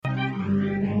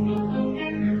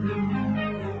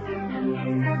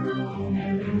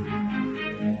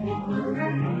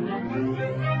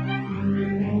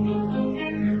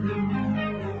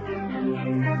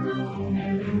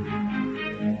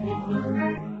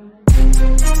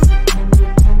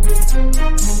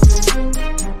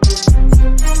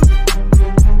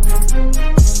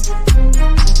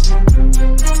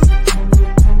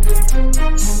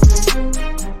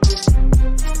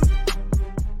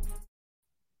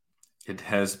It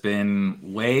has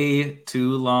been way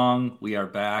too long. We are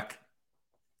back.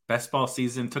 Best ball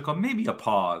season took maybe a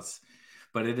pause,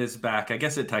 but it is back. I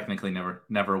guess it technically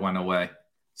never went away.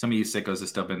 Some of you sickos have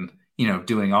still been,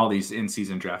 doing all these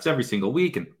in-season drafts every single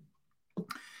week,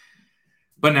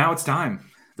 but now it's time.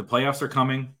 The playoffs are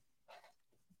coming.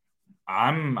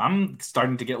 I'm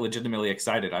starting to get legitimately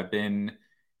excited. I've been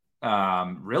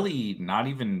really not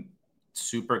even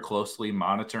super closely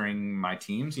monitoring my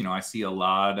teams. I see a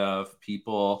lot of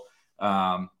people,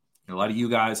 a lot of you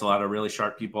guys, a lot of really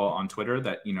sharp people on Twitter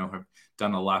that, have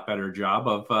done a lot better job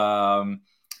of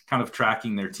kind of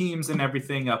tracking their teams and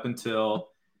everything up until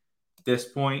this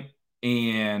point.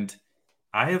 And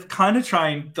I have kind of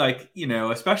trying,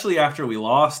 especially after we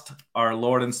lost our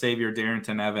Lord and Savior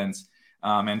Darrington Evans,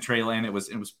 and Trey Lance,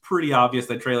 it was pretty obvious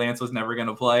that Trey Lance was never going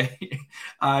to play.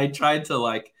 I tried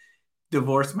to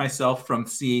divorce myself from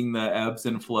seeing the ebbs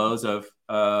and flows of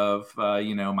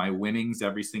my winnings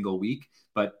every single week.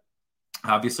 But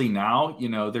obviously now,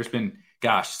 there's been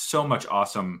so much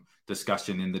awesome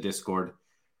discussion in the Discord,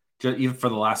 even for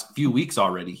the last few weeks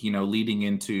already. Leading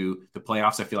into the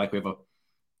playoffs, I feel like we have a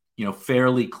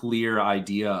fairly clear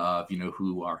idea of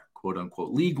who our quote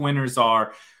unquote league winners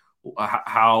are,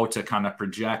 how to kind of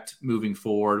project moving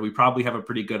forward. We probably have a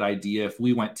pretty good idea if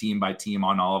we went team by team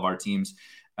on all of our teams,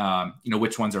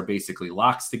 which ones are basically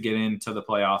locks to get into the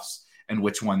playoffs and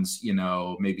which ones,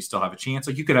 maybe still have a chance.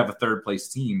 Like you could have a third place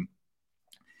team,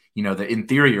 that in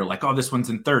theory you're like, oh, this one's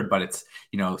in third, but it's,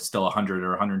 still 100 or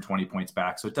 120 points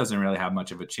back. So it doesn't really have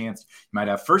much of a chance. You might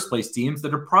have first place teams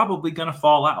that are probably going to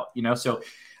fall out, So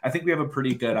I think we have a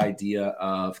pretty good idea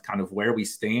of kind of where we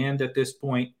stand at this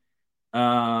point,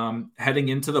 heading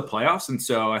into the playoffs. And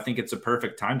so I think it's a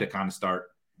perfect time to kind of start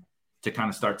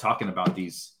talking about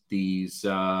these teams,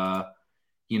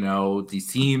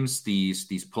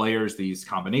 these players, these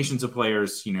combinations of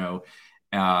players.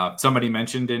 Somebody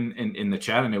mentioned in the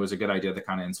chat, and it was a good idea that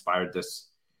kind of inspired this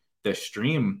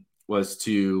stream, was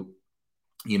to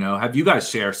have you guys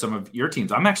share some of your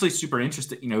teams. I'm actually super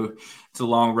interested. It's a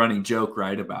long running joke,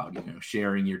 right, about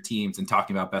sharing your teams and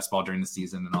talking about best ball during the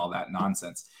season and all that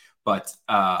nonsense. But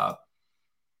I'm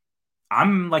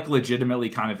legitimately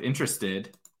kind of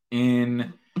interested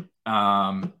in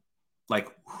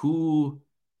who,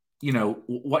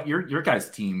 what your guys'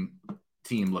 team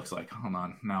looks like. Hold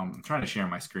on. Now I'm trying to share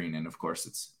my screen, and of course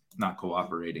it's not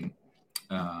cooperating.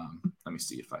 Let me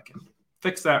see if I can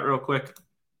fix that real quick.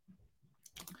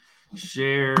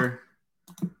 Share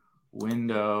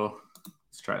window.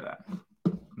 Let's try that.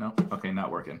 No, okay,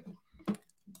 not working.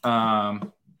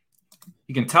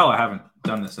 You can tell I haven't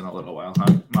done this in a little while,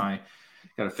 huh?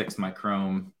 Gotta fix my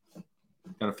Chrome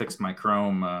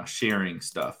sharing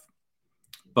stuff.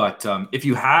 But if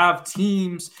you have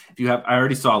teams, I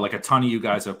already saw a ton of you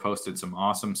guys have posted some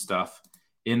awesome stuff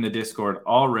in the Discord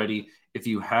already. If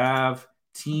you have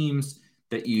teams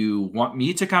that you want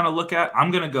me to kind of look at,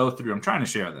 I'm going to go through. I'm trying to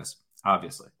share this,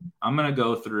 obviously. I'm going to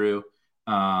go through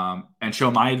and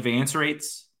show my advance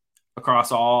rates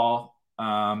across all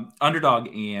Underdog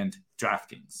and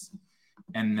DraftKings.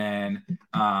 And then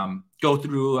go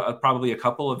through probably a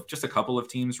couple of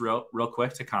teams real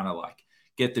quick to kind of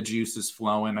get the juices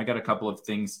flowing. I got a couple of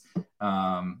things,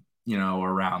 around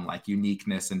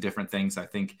uniqueness and different things I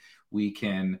think we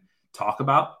can talk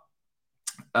about.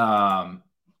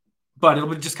 But it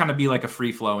would just kind of be a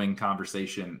free flowing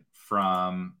conversation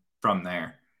from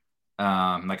there.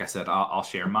 Like I said, I'll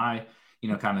share my,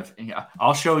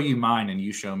 I'll show you mine and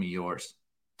you show me yours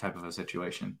type of a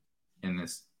situation in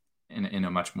this, in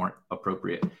a much more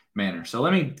appropriate manner. So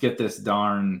let me get this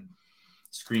darn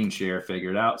screen share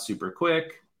figured out super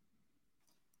quick.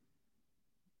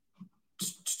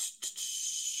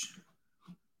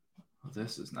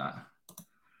 This is not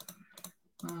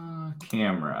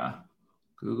camera.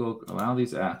 Google, allow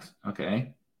these apps.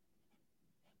 Okay.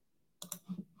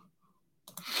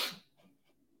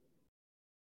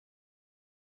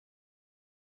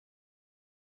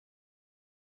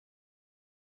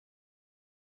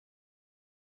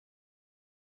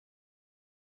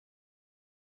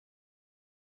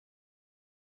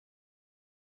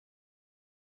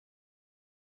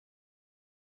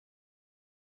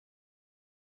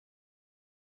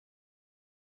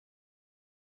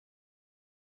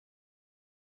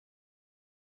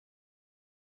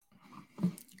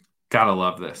 Gotta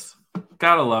love this.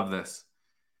 Gotta love this.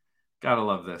 Gotta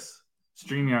love this.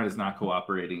 StreamYard is not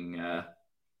cooperating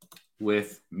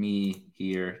with me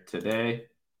here today.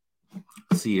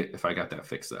 Let's see if I got that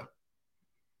fixed though.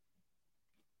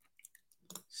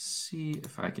 See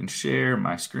if I can share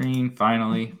my screen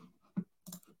finally.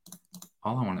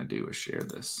 All I want to do is share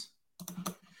this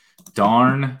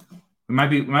darn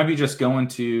we might be just going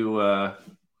to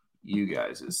you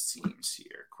guys' teams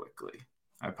here quickly.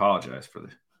 I apologize for the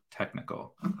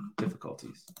technical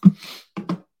difficulties.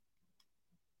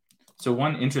 So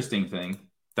one interesting thing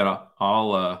that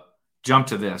I'll jump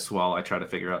to this while I try to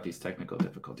figure out these technical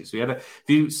difficulties. If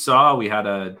you saw, we had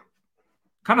a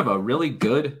kind of a really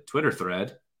good Twitter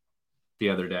thread the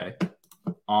other day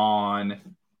on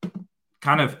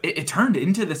kind of, it turned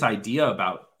into this idea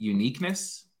about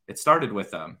uniqueness. It started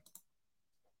with, I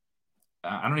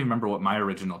don't even remember what my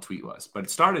original tweet was, but it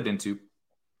started into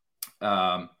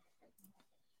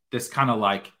this kind of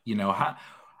like,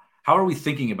 how are we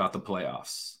thinking about the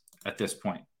playoffs at this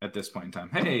point in time?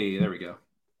 Hey, there we go.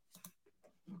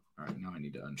 All right, now I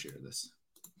need to unshare this.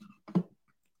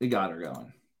 We got her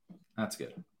going. That's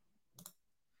good.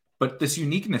 But this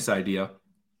uniqueness idea,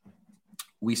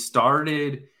 we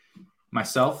started,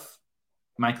 myself,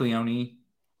 Mike Leone,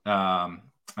 and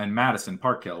Madison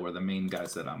Parkhill were the main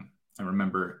guys that I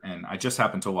remember. And I just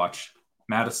happened to watch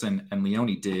Madison and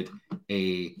Leone did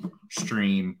a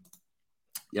stream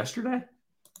yesterday,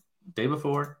 day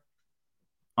before,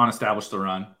 on Establish the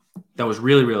Run. That was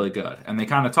really, really good. And they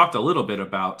kind of talked a little bit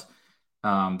about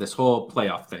this whole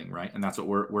playoff thing, right? And that's what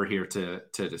we're here to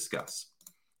discuss.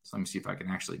 So let me see if I can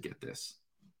actually get this.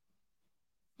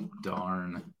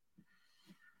 Darn.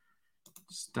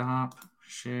 Stop.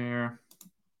 Share.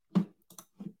 Oh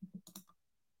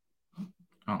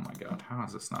my God. How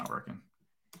is this not working?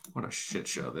 What a shit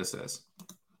show this is.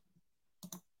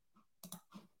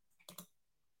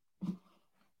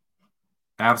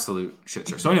 Absolute shit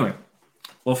show. So anyway,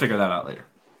 we'll figure that out later.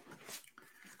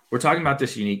 We're talking about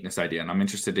this uniqueness idea, and I'm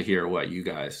interested to hear what you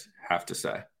guys have to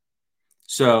say.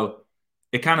 So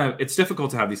it's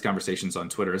difficult to have these conversations on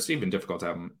Twitter. It's even difficult to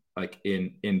have them like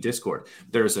in Discord.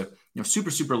 There's a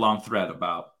super, super long thread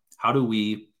about how do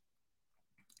we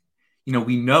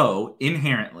know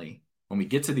inherently when we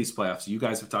get to these playoffs, you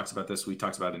guys have talked about this. We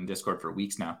talked about it in Discord for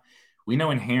weeks now. We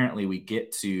know inherently we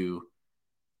get to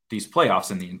these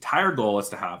playoffs and the entire goal is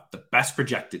to have the best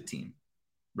projected team,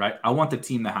 right? I want the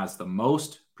team that has the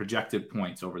most projected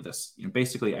points over this,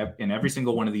 basically in every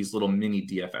single one of these little mini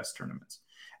DFS tournaments.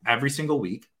 Every single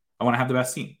week, I want to have the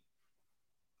best team,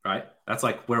 right? That's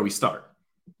like where we start.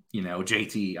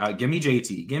 JT, give me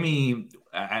JT, give me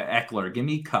Eckler, give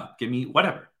me Kupp, give me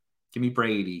whatever. Give me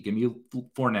Brady, give me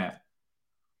Fournette.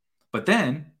 But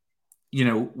then,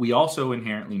 we also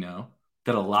inherently know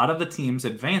that a lot of the teams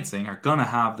advancing are going to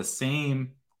have the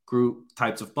same group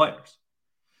types of players.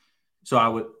 So I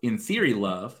would, in theory,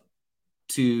 love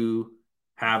to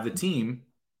have the team,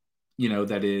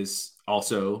 that is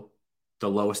also the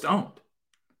lowest owned.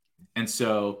 And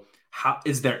so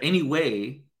is there any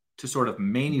way to sort of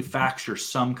manufacture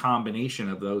some combination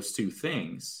of those two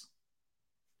things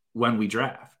when we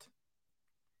draft?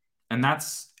 And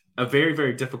that's a very,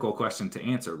 very difficult question to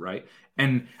answer, right?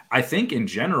 And I think in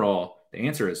general, the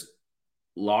answer is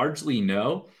largely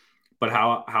no. But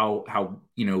how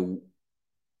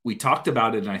we talked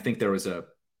about it, and I think there was a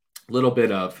little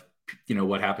bit of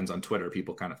what happens on Twitter,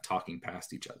 people kind of talking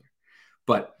past each other.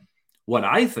 But what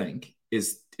I think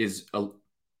is a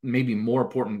maybe more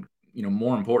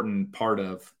important part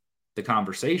of the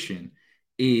conversation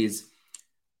is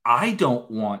I don't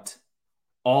want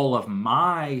all of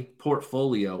my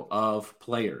portfolio of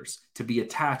players to be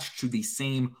attached to the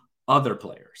same other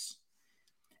players.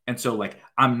 And so like,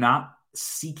 I'm not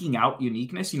seeking out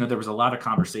uniqueness. There was a lot of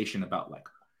conversation about like,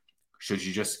 could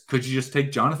you just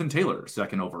take Jonathan Taylor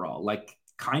second overall? Like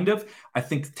kind of, I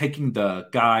think taking the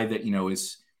guy that,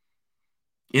 is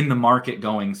in the market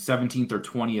going 17th or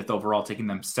 20th overall, taking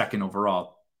them second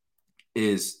overall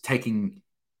is taking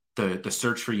the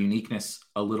search for uniqueness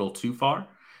a little too far.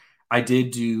 I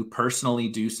did personally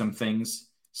do some things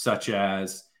such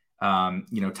as,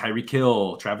 Tyreek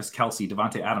Hill, Travis Kelce,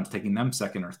 Devontae Adams, taking them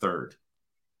second or third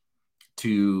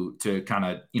to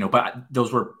kind of, but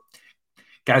those were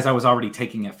guys I was already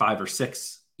taking at 5 or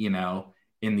 6,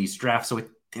 in these drafts. So it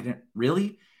didn't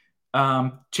really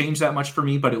change that much for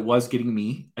me, but it was getting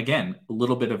me, again, a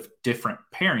little bit of different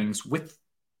pairings with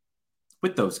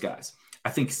those guys.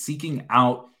 I think seeking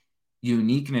out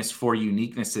uniqueness for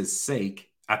uniqueness's sake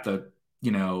at the,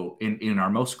 in our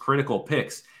most critical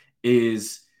picks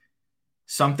is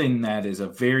something that is a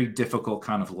very difficult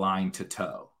kind of line to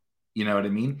toe. You know what I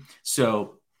mean?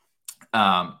 So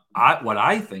what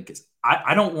I think is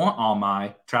I don't want all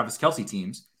my Travis Kelce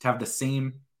teams to have the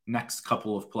same next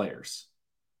couple of players,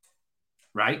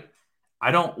 right?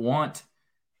 I don't want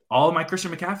all of my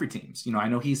Christian McCaffrey teams. I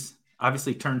know he's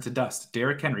obviously turned to dust.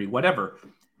 Derrick Henry,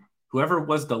 whoever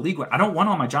was the league. I don't want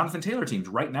all my Jonathan Taylor teams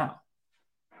right now.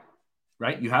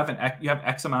 right? You have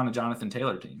X amount of Jonathan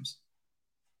Taylor teams.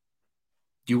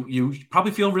 You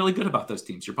probably feel really good about those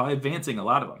teams. You're probably advancing a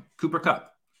lot of them. Cooper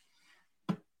Kupp.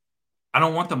 I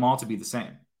don't want them all to be the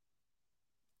same.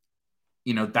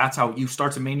 That's how you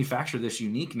start to manufacture this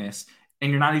uniqueness,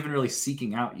 and you're not even really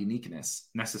seeking out uniqueness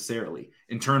necessarily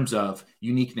in terms of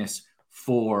uniqueness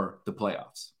for the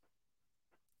playoffs.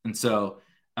 And so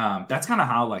that's kind of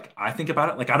how I think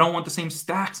about it. I don't want the same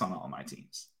stacks on all my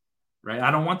teams, right?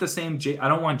 I don't want the same. I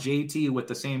don't want JT with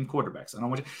the same quarterbacks. I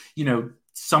don't want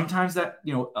sometimes that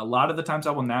a lot of the times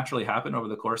that will naturally happen over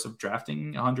the course of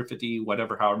drafting 150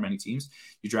 however many teams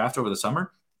you draft over the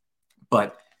summer.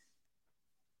 But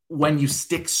when you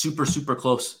stick super, super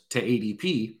close to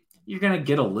ADP, you're going to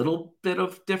get a little bit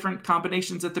of different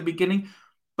combinations at the beginning,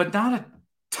 but not a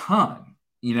ton.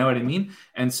 You know what I mean?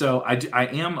 And so I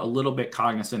am a little bit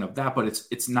cognizant of that, but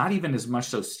it's not even as much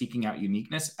so seeking out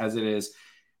uniqueness as it is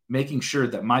making sure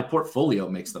that my portfolio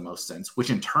makes the most sense, which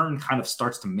in turn kind of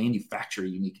starts to manufacture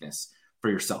uniqueness for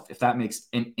yourself, if that makes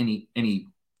any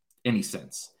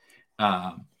sense.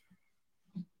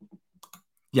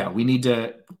 Yeah, we need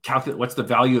to calculate what's the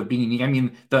value of being unique. I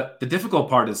mean, the difficult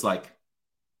part is I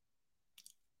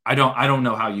don't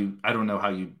know how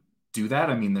you do that.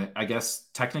 I mean, I guess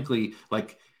technically,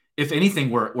 if anything,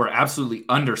 we're absolutely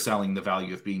underselling the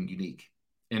value of being unique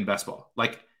in best ball.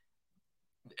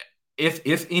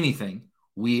 If anything,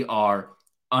 we are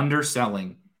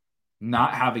underselling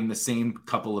not having the same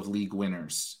couple of league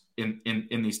winners in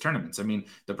these tournaments. I mean,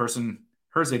 the person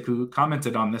Herzig who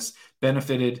commented on this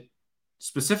benefited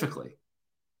specifically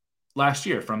last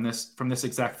year from this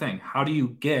exact thing. How do you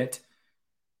get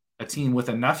a team with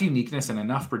enough uniqueness and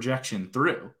enough projection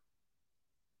through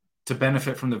to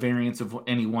benefit from the variance of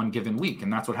any one given week?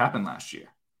 And that's what happened last year,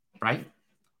 right?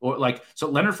 Or so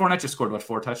Leonard Fournette just scored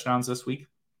 4 touchdowns this week.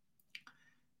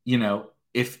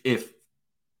 If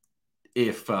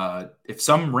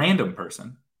some random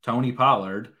person, Tony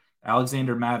Pollard,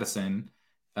 Alexander Madison,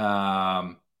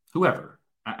 whoever,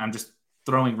 I'm just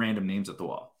throwing random names at the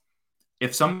wall.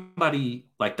 If somebody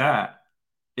like that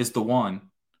is the one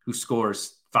who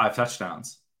scores 5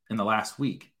 touchdowns in the last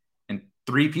week and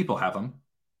 3 people have them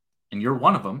and you're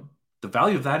one of them, the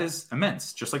value of that is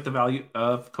immense, just like the value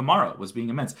of Kamara was being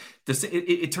immense.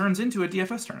 It turns into a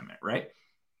DFS tournament, right?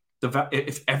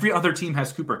 If every other team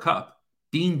has Cooper Kupp,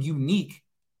 being unique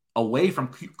away from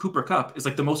Cooper Kupp is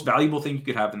the most valuable thing you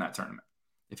could have in that tournament.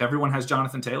 If everyone has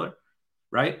Jonathan Taylor,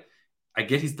 right? I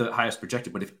get he's the highest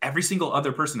projected, but if every single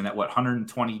other person in that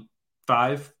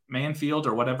 125 man field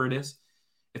or whatever it is,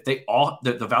 if they all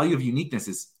the value of uniqueness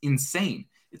is insane.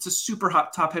 It's a super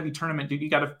hot top heavy tournament, dude. You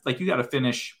gotta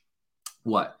finish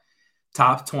what?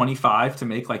 Top 25 to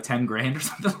make 10 grand or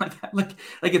something like that.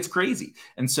 It's crazy.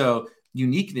 And so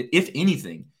unique, if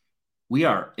anything,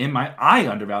 I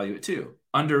undervalue it too.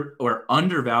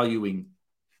 Undervaluing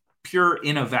pure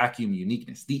in a vacuum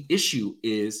uniqueness. The issue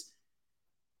is,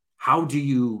 how do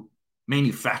you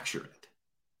manufacture it?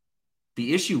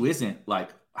 The issue isn't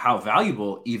how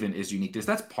valuable even is uniqueness.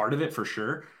 That's part of it for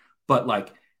sure. But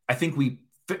I think we've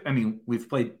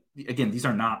played, again, this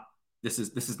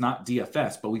is not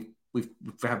DFS, but we've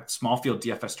had small field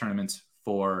DFS tournaments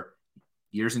for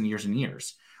years and years and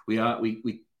years.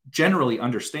 We generally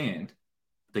understand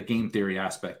the game theory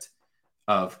aspect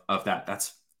of that.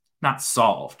 That's not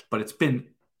solved, but it's been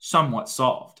somewhat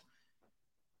solved.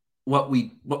 But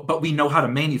we know how to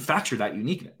manufacture that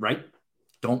uniqueness, right?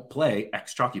 Don't play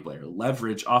X chalky player,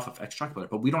 leverage off of X chalky player,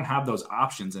 but we don't have those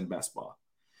options in best ball.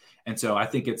 And so I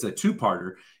think it's a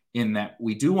two-parter in that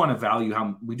we do want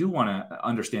to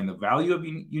understand the value of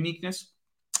uniqueness,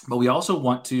 but we also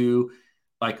want to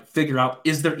figure out,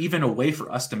 is there even a way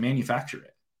for us to manufacture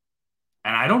it?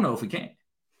 And I don't know if we can.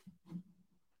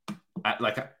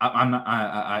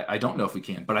 I don't know if we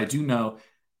can, but I do know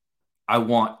I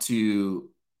want to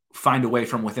find a way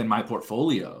from within my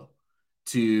portfolio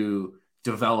to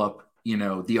develop,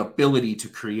 the ability to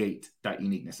create that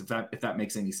uniqueness, if that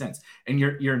makes any sense. And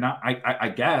you're not, I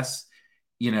guess,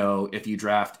 if you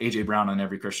draft AJ Brown on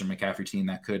every Christian McCaffrey team,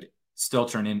 that could still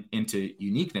turn into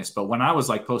uniqueness. But when I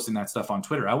was posting that stuff on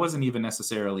Twitter, I wasn't even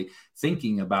necessarily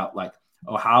thinking about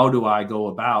how do I go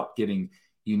about getting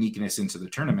uniqueness into the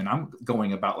tournament? I'm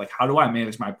going about how do I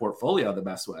manage my portfolio the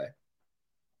best way?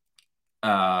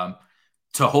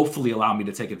 To hopefully allow me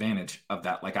to take advantage of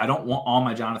that. I don't want all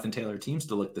my Jonathan Taylor teams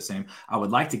to look the same. I would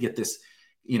like to get this,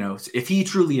 if he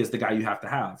truly is the guy you have to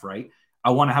have, right?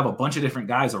 I want to have a bunch of different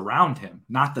guys around him,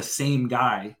 not the same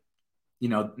guy.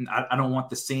 I don't want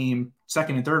the same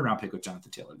second and third round pick with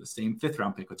Jonathan Taylor, the same 5th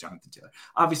round pick with Jonathan Taylor.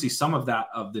 Obviously, some of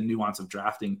the nuance of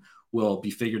drafting will be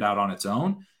figured out on its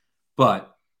own,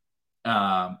 but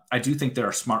I do think there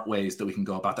are smart ways that we can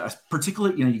go about that.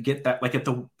 Particularly, you get that like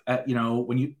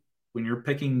when you're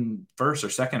picking first or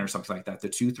second or something like that, the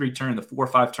 2-3 turn, the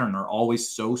 4-5 turn are always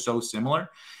so similar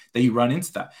that you run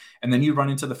into that. And then you run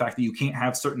into the fact that you can't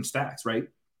have certain stacks, right?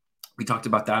 We talked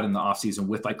about that in the offseason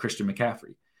with like Christian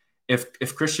McCaffrey.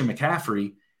 If Christian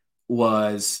McCaffrey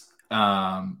was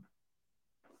the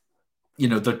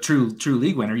true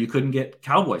league winner, you couldn't get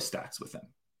Cowboy stacks with him.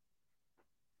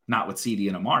 Not with CD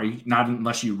and Amari, not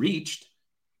unless you reached.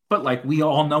 But like we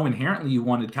all know inherently you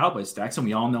wanted Cowboy stacks, and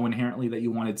we all know inherently that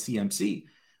you wanted CMC.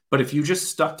 But if you just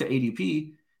stuck to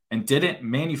ADP and didn't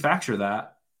manufacture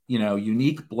that,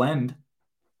 unique blend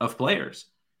of players,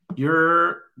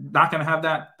 you're not going to have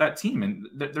that team. And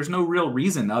there's no real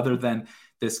reason other than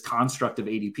this construct of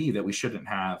ADP that we shouldn't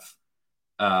have,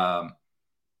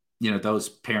 those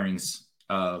pairings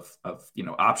of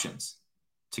options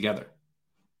together.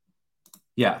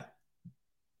 Yeah,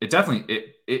 we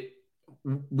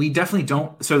definitely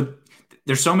don't. So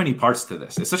there's so many parts to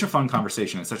this. It's such a fun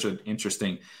conversation. It's such an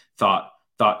interesting thought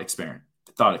experiment.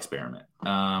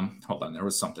 Hold on. There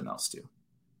was something else too.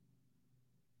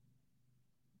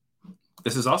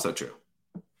 This is also true.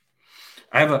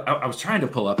 I was trying to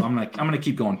pull up. I'm going to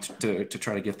keep going to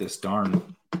try to get this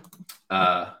darn.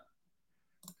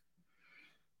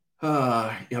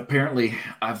 Apparently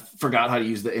I've forgot how to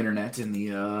use the internet in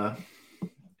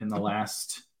the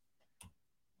last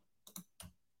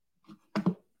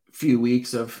few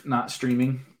weeks of not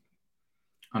streaming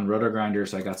on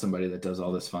RotoGrinders. I got somebody that does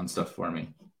all this fun stuff for me.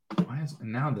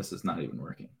 Now this is not even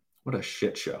working. What a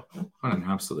shit show. What an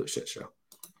absolute shit show.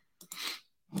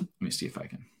 Let me see if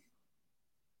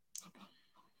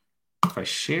I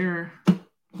share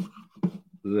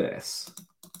this,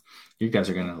 you guys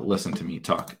are going to listen to me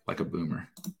talk like a boomer.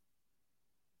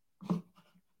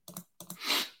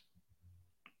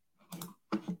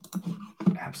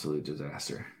 Absolute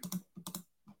disaster.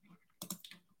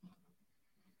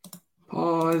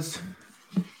 Pause.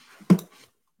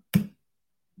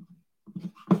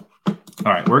 All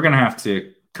right, we're going to have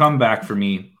to come back for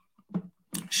me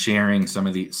sharing some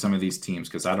of these teams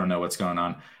because I don't know what's going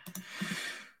on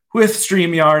with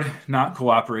StreamYard not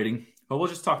cooperating. But we'll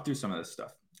just talk through some of this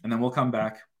stuff. And then we'll come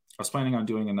back. I was planning on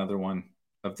doing another one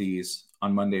of these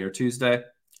on Monday or Tuesday.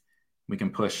 We can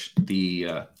push the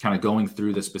kind of going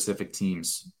through the specific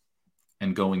teams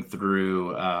and going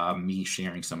through me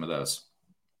sharing some of those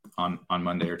on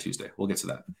Monday or Tuesday. We'll get to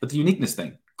that. But the uniqueness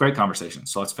thing, great conversation.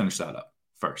 So let's finish that up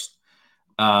first.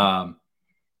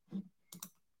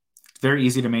 Very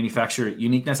easy to manufacture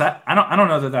uniqueness. I don't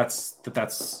know that's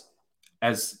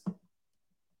as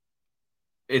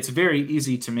it's very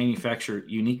easy to manufacture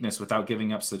uniqueness without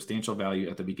giving up substantial value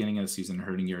at the beginning of the season and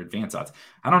hurting your advance odds.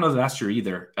 I don't know that that's true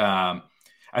either. I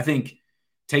think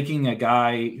taking a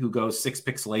guy who goes 6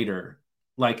 picks later,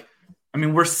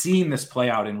 we're seeing this play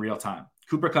out in real time.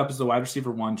 Cooper Kupp is the wide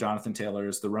receiver 1. Jonathan Taylor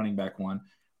is the running back 1.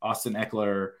 Austin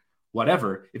Eckler,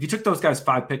 whatever. If you took those guys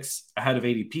 5 picks ahead of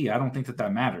ADP, I don't think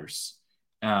that matters.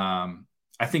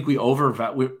 I think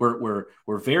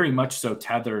we're very much so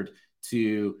tethered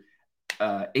to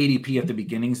ADP at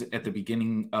the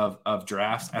beginning of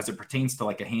drafts as it pertains to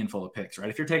like a handful of picks, right?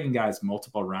 If you're taking guys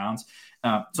multiple rounds,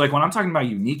 so like when I'm talking about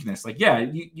uniqueness, like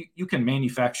you can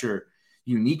manufacture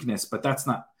uniqueness, but that's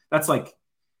like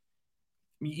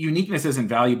uniqueness isn't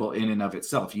valuable in and of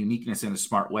itself. Uniqueness in a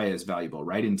smart way is valuable,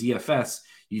 right? In DFS,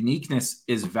 uniqueness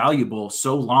is valuable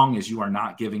so long as you are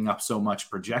not giving up so much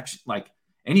projection. Like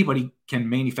anybody can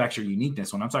manufacture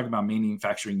uniqueness. When I'm talking about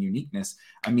manufacturing uniqueness,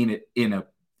 I mean it in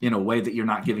a way that you're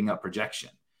not giving up projection.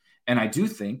 And I do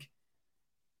think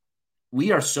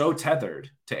we are so tethered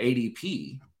to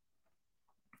ADP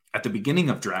at the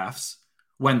beginning of drafts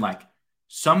when like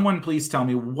someone please tell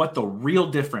me what the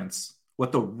real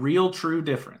true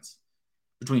difference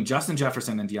between Justin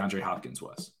Jefferson and DeAndre Hopkins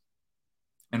was.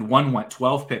 And one went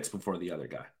 12 picks before the other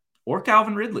guy. Or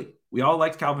Calvin Ridley. We all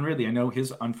liked Calvin Ridley. I know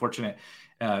his unfortunate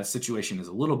situation is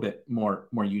a little bit more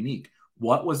unique.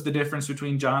 What was the difference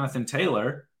between Jonathan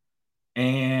Taylor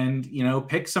and,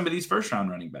 pick some of these first-round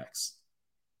running backs?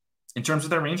 In terms of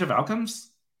their range of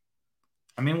outcomes,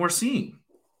 we're seeing,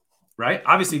 right?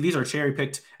 Obviously, these are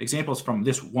cherry-picked examples from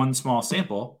this one small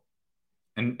sample.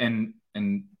 And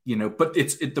but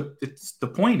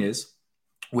the point is,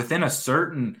 within a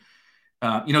certain,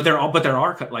 there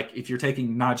are, like, if you're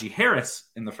taking Najee Harris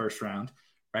in the first round,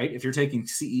 right? If you're taking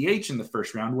CEH in the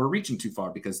first round, we're reaching too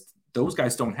far because those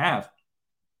guys don't have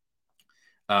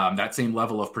that same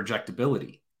level of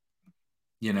projectability.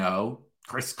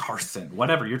 Chris Carson,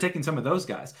 whatever. You're taking some of those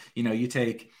guys. You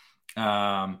take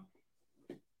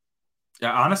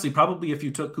Honestly, probably if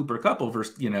you took Cooper Kupp over,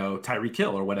 Tyreek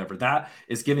Hill or whatever, that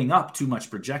is giving up too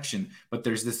much projection. But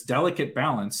there's this delicate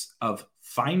balance of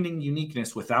finding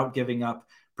uniqueness without giving up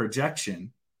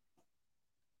projection.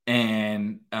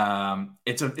 And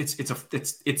that's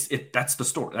the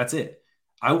story. That's it.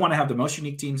 I want to have the most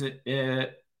unique teams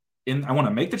I want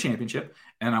to make the championship,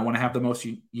 and I want to have the most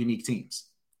unique teams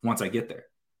once I get there.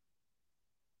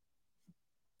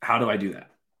 How do I do that?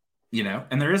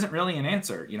 And there isn't really an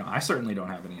answer. I certainly don't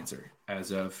have an answer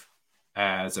as of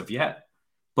yet,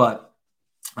 but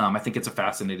I think it's a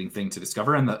fascinating thing to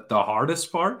discover. And the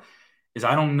hardest part is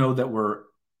I don't know that we're,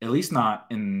 at least not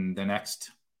in the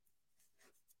next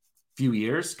few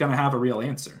years, going to have a real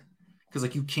answer. Because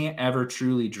like you can't ever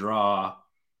truly draw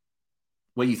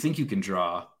what you think you can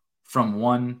draw from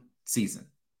one season.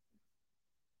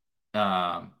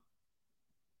 That's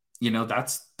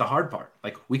the hard part.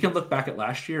 Like we can look back at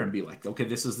last year and be like, okay,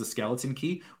 this is the skeleton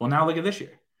key. Well, now look at this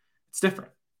year. It's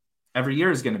different. Every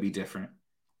year is going to be different.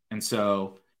 And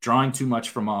so drawing too much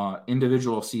from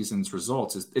individual season's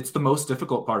results it's the most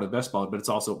difficult part of best ball, but it's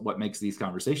also what makes these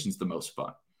conversations the most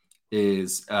fun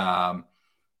is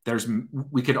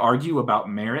we could argue about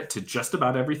merit to just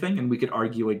about everything, and we could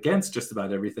argue against just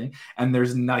about everything. And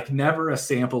there's like never a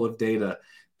sample of data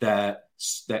that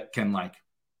can like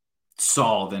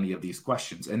solve any of these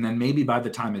questions. And then maybe by the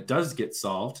time it does get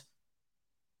solved,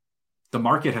 the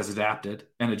market has adapted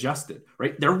and adjusted,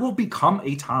 right? There will become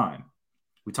a time.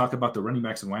 We talk about the running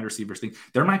backs and wide receivers thing.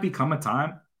 There might become a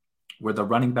time where the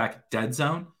running back dead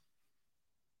zone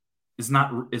is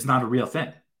not a real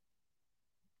thing,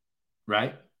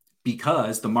 right?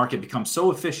 Because the market becomes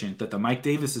so efficient that the Mike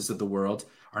Davises of the world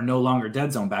are no longer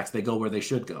dead zone backs. They go where they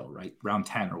should go, right? Round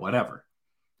 10 or whatever.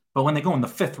 But when they go in the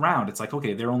 5th round, it's like,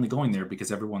 okay, they're only going there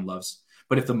because everyone loves.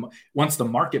 But once the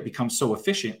market becomes so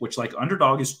efficient, which like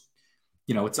underdog is,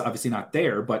 it's obviously not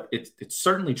there, but it's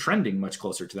certainly trending much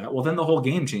closer to that. Well, then the whole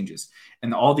game changes,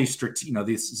 and all these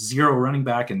these zero running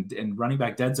back and running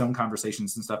back dead zone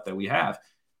conversations and stuff that we have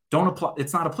don't apply.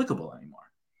 It's not applicable anymore.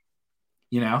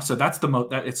 So that's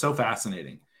it's so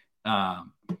fascinating.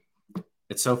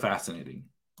 It's so fascinating.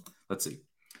 Let's see.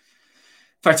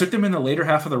 If I took them in the later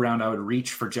half of the round, I would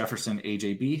reach for Jefferson,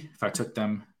 AJB. If I took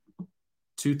them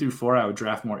 2 through 4, I would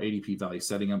draft more ADP value,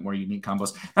 setting up more unique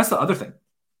combos. That's the other thing.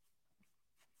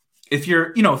 If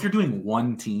you're doing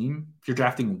one team, if you're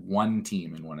drafting one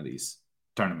team in one of these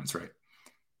tournaments, right?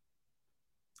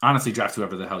 Honestly, draft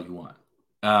whoever the hell you want.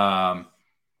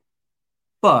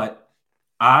 But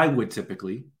I would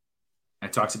typically, I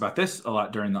talked about this a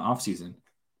lot during the offseason,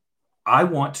 I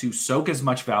want to soak as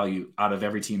much value out of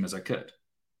every team as I could,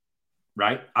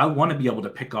 right? I want to be able to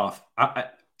pick off,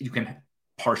 you can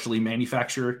partially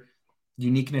manufacture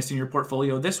uniqueness in your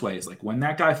portfolio this way. Is like when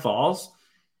that guy falls,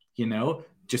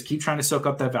 just keep trying to soak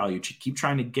up that value. Keep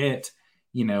trying to get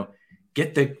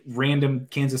the random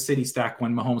Kansas City stack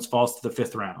when Mahomes falls to the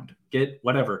 5th round. Get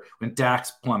whatever. When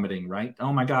Dak's plummeting, right?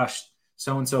 Oh my gosh,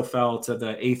 so-and-so fell to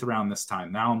the 8th round this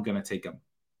time. Now I'm going to take him.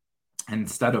 And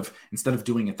instead of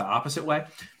doing it the opposite way.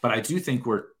 But I do think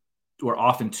we're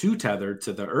often too tethered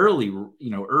to the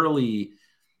early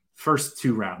first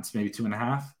 2 rounds, maybe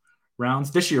 2.5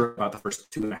 rounds. This year, about the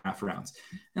first 2.5 rounds.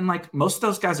 And like most of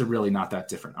those guys are really not that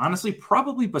different. Honestly,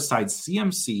 probably besides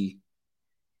CMC,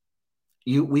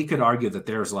 we could argue that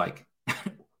there's like,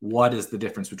 what is the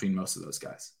difference between most of those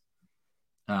guys?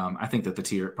 I think that the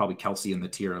tier, probably Kelsey in the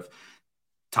tier of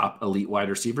top elite wide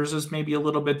receivers is maybe a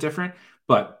little bit different,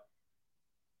 but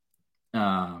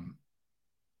I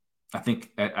think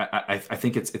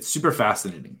it's super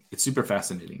fascinating. It's super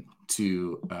fascinating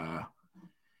to,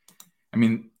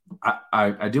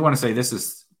 I do want to say this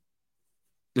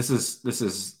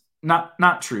is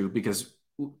not true, because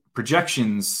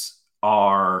projections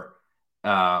are,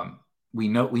 we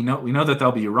know that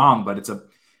they'll be wrong, but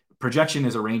projection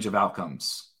is a range of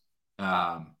outcomes.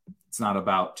 It's not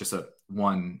about just a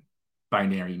one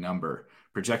binary number.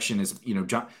 Projection is,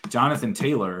 Jonathan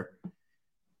Taylor,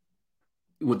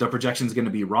 the projection is going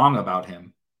to be wrong about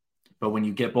him. But when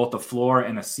you get both a floor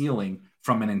and a ceiling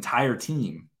from an entire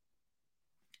team,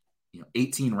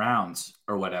 18 rounds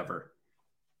or whatever,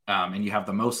 and you have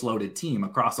the most loaded team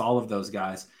across all of those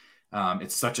guys,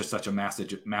 it's such a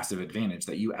massive advantage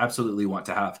that you absolutely want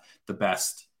to have the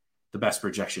best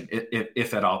projection,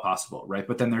 if at all possible, right?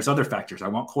 But then there's other factors. I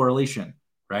want correlation,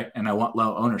 right? And I want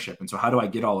low ownership. And so how do I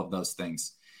get all of those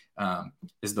things?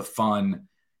 Is the fun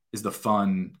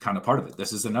kind of part of it.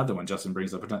 This is another one Justin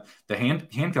brings up. The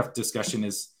handcuff discussion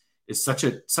is such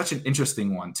an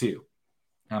interesting one too.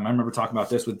 I remember talking about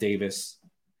this with Davis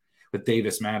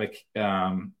Maddock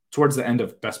towards the end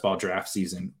of best ball draft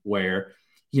season, where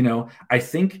I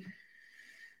think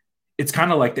it's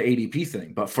kind of like the ADP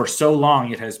thing, but for so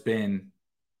long it has been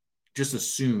just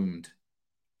assumed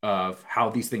of how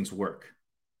these things work,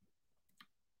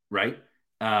 right?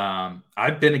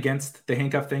 I've been against the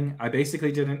handcuff thing. I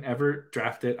basically didn't ever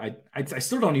draft it. I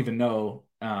still don't even know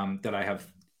that I have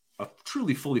a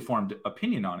truly fully formed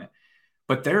opinion on it.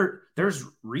 But there's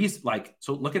reason, like,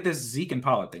 so look at this Zeke and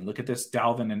Pollard thing. Look at this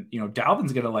Dalvin, and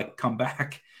Dalvin's gonna like come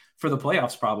back for the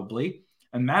playoffs probably,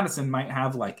 and Madison might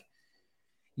have like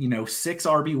 6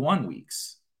 RB1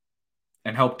 weeks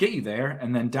and help get you there,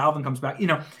 and then Dalvin comes back.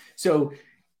 So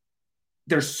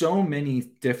there's so many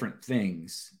different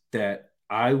things that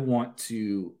I want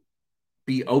to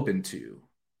be open to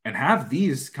and have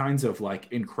these kinds of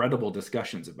like incredible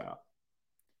discussions about,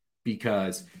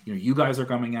 because you guys are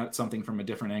coming at something from a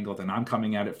different angle than I'm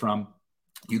coming at it from.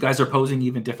 You guys are posing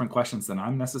even different questions than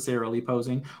I'm necessarily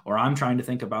posing, or I'm trying to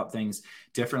think about things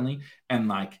differently. And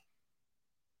like,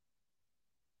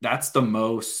 that's the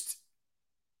most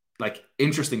like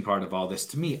interesting part of all this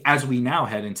to me as we now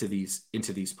head into these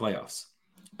playoffs.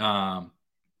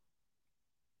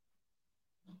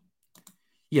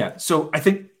 Yeah, so I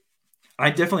think I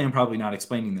definitely am probably not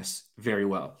explaining this very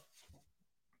well,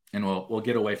 and we'll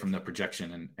get away from the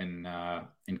projection and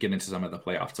get into some of the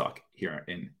playoff talk here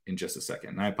in just a second.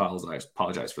 And I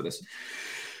apologize for this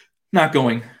not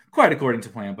going quite according to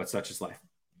plan, but such is life.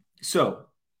 So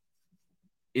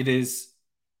it's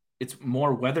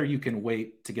more whether you can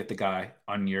wait to get the guy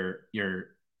on your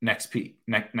next pick.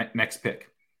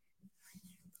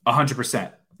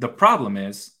 100%. The problem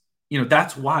is,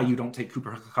 that's why you don't take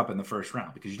Cooper Kupp in the first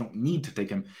round, because you don't need to take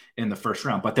him in the first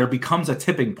round. But there becomes a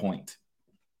tipping point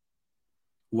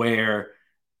where,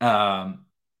 you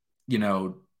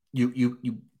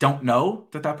don't know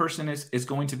that person is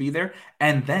going to be there.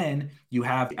 And then you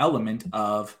have the element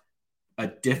of a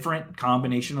different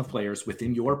combination of players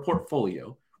within your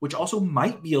portfolio, which also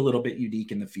might be a little bit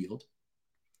unique in the field,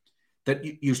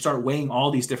 that you start weighing all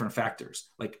these different factors.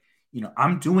 Like,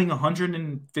 I'm doing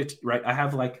 150, right? I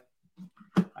have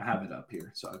it up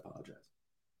here, so I apologize.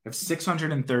 I have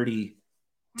 630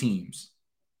 teams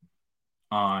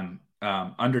on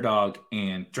Underdog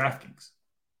and DraftKings.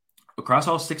 Across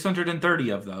all 630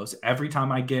 of those, every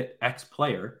time I get X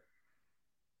player,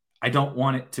 I don't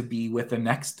want it to be with the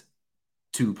next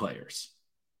 2 players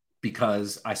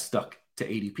because I stuck to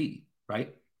ADP,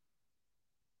 right?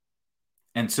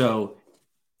 And so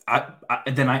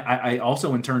I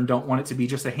also in turn don't want it to be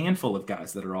just a handful of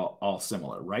guys that are all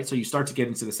similar, right? So you start to get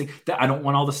into this thing that I don't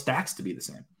want all the stacks to be the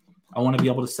same. I want to be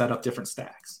able to set up different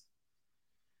stacks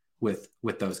with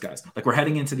those guys. Like, we're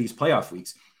heading into these playoff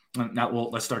weeks. Now,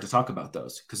 let's start to talk about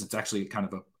those, because it's actually kind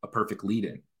of a perfect lead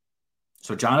in.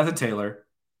 So Jonathan Taylor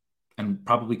and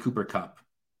probably Cooper Kupp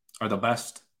are the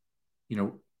best,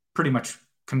 pretty much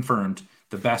confirmed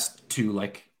the best 2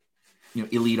 like,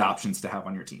 elite options to have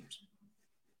on your teams.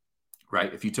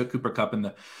 Right? If you took Cooper Kupp in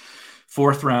the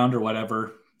 4th round or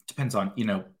whatever, depends on,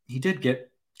 he did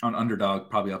get on Underdog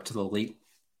probably up to the late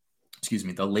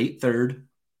 3rd,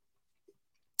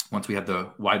 once we had the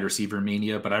wide receiver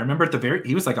mania. But I remember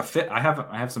he was like a fit. I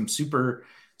have some super,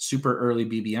 super early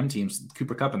BBM teams,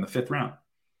 Cooper Kupp in the 5th round.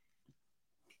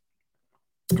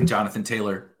 And Jonathan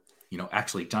Taylor,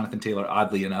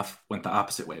 oddly enough, went the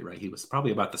opposite way, right? He was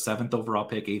probably about the 7th overall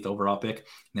pick, 8th overall pick. And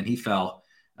then he fell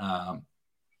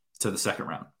to the 2nd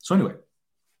round. So anyway,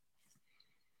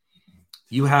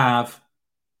 you have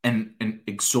an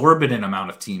exorbitant amount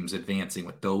of teams advancing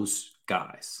with those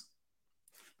guys.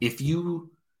 If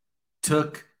you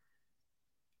took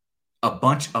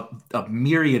a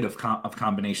myriad of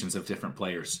combinations of different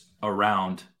players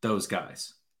around those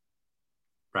guys,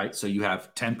 right? So you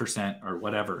have 10% or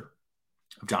whatever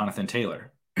of Jonathan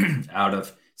Taylor out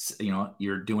of,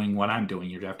 you're doing what I'm doing.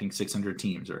 You're drafting 600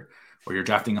 teams or you're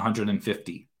drafting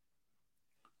 150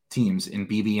 teams in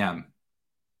BBM.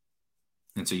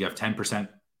 And so you have 10%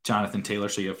 Jonathan Taylor.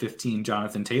 So you have 15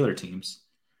 Jonathan Taylor teams.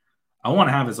 I want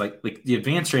to have is like the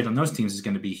advance rate on those teams is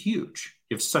going to be huge.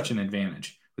 You have such an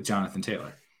advantage with Jonathan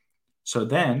Taylor. So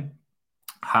then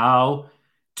how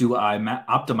do I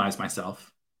optimize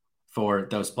myself for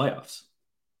those playoffs?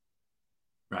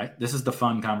 Right? This is the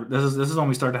fun this is when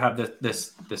we start to have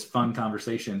this fun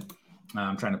conversation.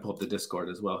 I'm trying to pull up the Discord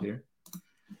as well here.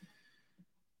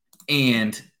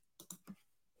 And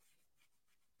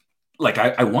like,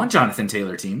 I want Jonathan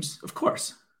Taylor teams, of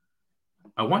course.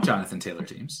 I want Jonathan Taylor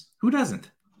teams. Who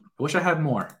doesn't? I wish I had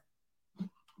more.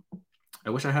 I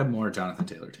wish I had more Jonathan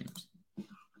Taylor teams.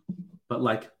 But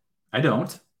like, I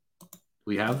don't.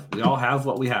 We all have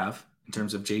what we have in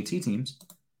terms of JT teams.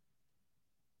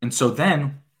 And so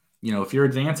then if you're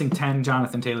advancing 10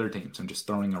 Jonathan Taylor teams, I'm just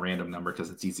throwing a random number because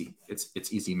it's easy.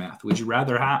 It's easy math. Would you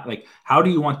rather have, like, how do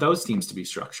you want those teams to be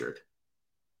structured?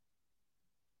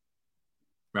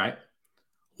 Right?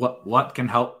 What can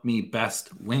help me best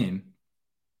win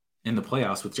in the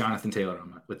playoffs with Jonathan Taylor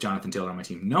on my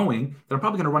team, knowing that I'm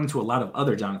probably going to run into a lot of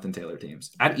other Jonathan Taylor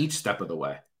teams at each step of the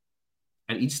way.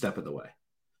 And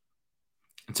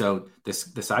so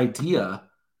this idea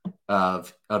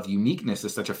of uniqueness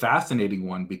is such a fascinating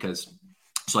one, because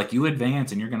it's like you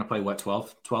advance and you're going to play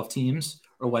 12 teams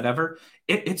or whatever.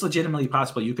 It's legitimately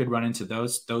possible you could run into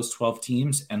those 12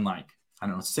 teams and, like, I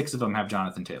don't know, 6 of them have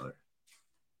Jonathan Taylor.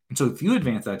 And so if you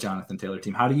advance that Jonathan Taylor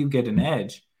team, how do you get an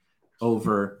edge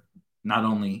over not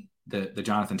only the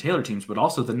Jonathan Taylor teams, but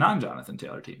also the non-Jonathan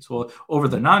Taylor teams? Well, over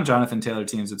the non-Jonathan Taylor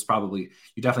teams, it's probably,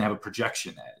 you definitely have a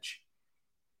projection edge,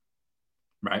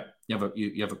 right? You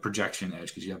have a projection edge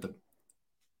because you have the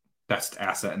best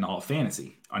asset in all of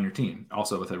fantasy on your team,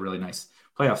 also with a really nice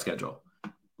playoff schedule.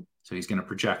 So he's going to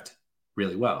project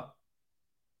really well.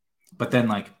 But then,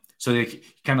 like, so they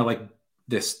kind of like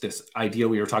this idea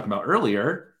we were talking about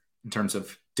earlier in terms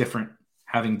of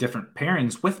having different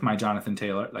pairings with my Jonathan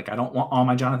Taylor. Like, I don't want all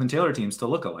my Jonathan Taylor teams to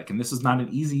look alike. And this is not an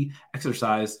easy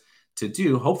exercise to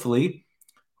do. Hopefully,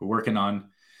 we're working on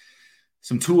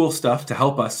some tool stuff to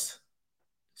help us.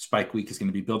 Spike Week is going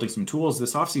to be building some tools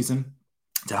this offseason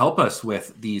to help us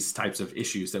with these types of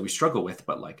issues that we struggle with.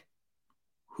 But, like,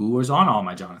 who was on all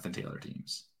my Jonathan Taylor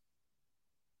teams?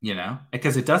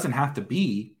 Because it doesn't have to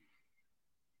be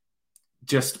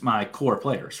just my core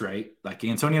players, right? Like I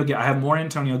have more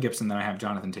Antonio Gibson than I have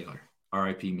Jonathan Taylor.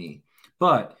 RIP me.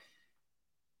 But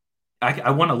I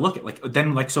want to look at, like,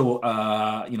 then, like, so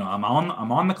I'm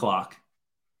on the clock.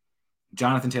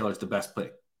 Jonathan Taylor is the best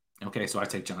pick. Okay, so I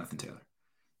take Jonathan Taylor.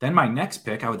 Then my next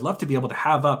pick, I would love to be able to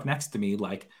have up next to me,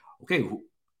 like, okay,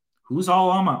 who's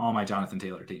all on my Jonathan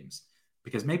Taylor teams?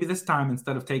 Because maybe this time,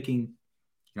 instead of taking,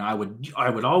 I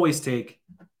would always take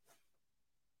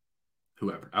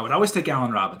whoever. I would always take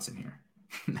Allen Robinson here,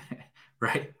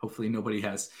 right? Hopefully nobody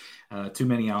has too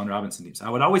many Allen Robinson teams. I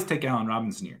would always take Allen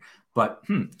Robinson here. But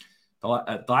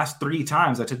the last 3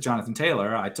 times I took Jonathan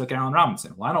Taylor, I took Allen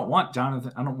Robinson. Well, I don't want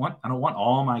Jonathan. I don't want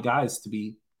all my guys to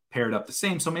be paired up the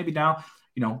same. So maybe now,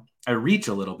 I reach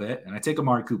a little bit and I take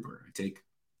Amari Cooper. I take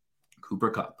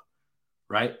Cooper Kupp,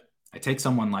 right? I take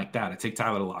someone like that. I take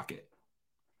Tyler Lockett.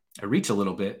 I reach a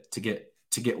little bit to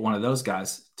get one of those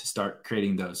guys to start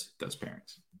creating those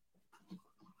pairings.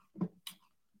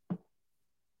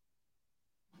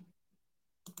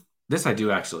 This I do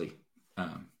actually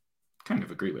kind of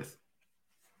agree with.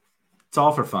 It's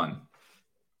all for fun.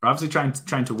 We're obviously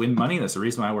trying to win money. That's the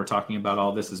reason why we're talking about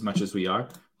all this as much as we are.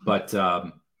 But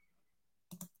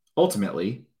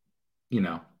ultimately,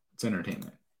 it's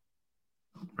entertainment,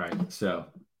 right? So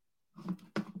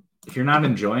if you're not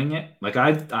enjoying it, like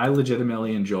I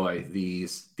legitimately enjoy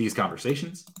these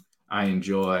conversations. I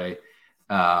enjoy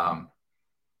the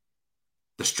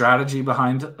strategy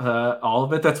behind all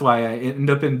of it. That's why I end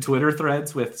up in Twitter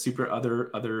threads with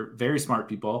other very smart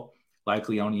people like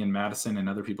Leone and Madison and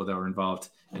other people that were involved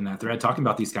in that thread, talking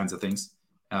about these kinds of things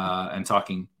and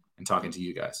talking to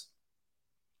you guys.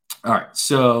 All right,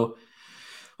 so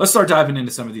let's start diving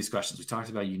into some of these questions. We talked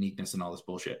about uniqueness and all this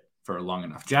bullshit for long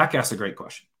enough. Jack asked a great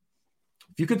question.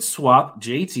 If you could swap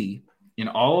JT in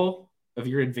all of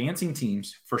your advancing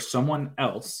teams for someone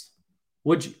else,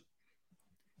 would you?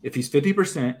 If he's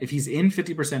 50%, if he's in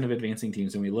 50% of advancing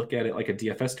teams, and we look at it like a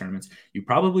DFS tournaments, you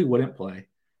probably wouldn't play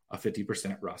a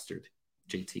 50% rostered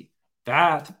JT.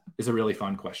 That is a really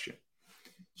fun question.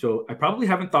 So I probably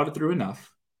haven't thought it through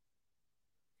enough.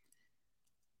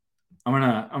 I'm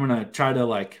gonna try to,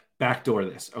 like, backdoor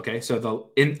this. Okay, so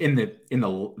in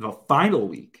the final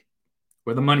week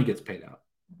where the money gets paid out,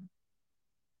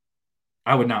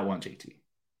 I would not want JT.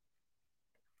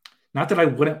 Not that I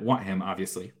wouldn't want him,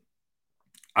 obviously.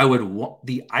 I would want,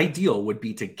 the ideal would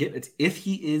be to get it if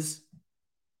he is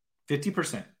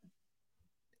 50%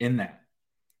 in that.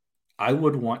 I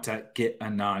would want to get a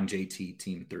non-JT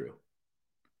team through,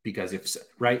 because if,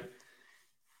 right,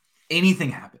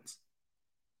 anything happens,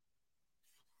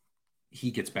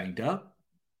 he gets banged up,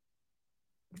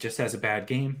 just has a bad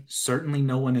game. Certainly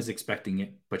no one is expecting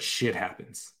it, but shit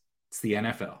happens. It's the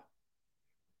NFL.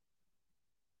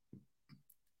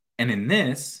 And in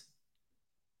this,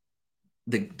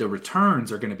 the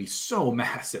returns are going to be so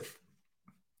massive.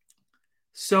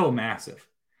 So massive.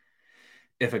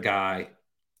 If a guy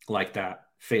like that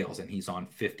fails and he's on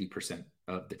 50%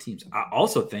 of the teams. I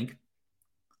also think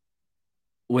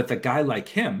with a guy like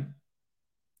him,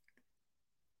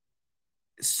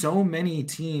 so many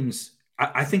teams,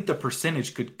 I think the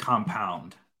percentage could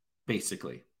compound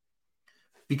basically,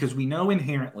 because we know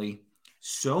inherently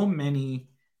so many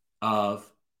of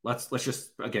let's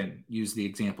just again use the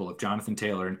example of Jonathan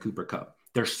Taylor and Cooper Kupp.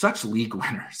 They're such league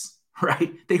winners,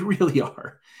 right? They really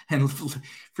are. And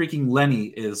freaking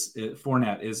Lenny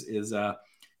Fournette is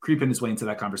creeping his way into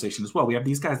that conversation as well. We have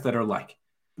these guys that are like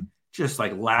just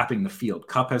like lapping the field.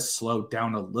 Kupp has slowed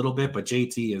down a little bit, but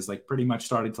JT is like pretty much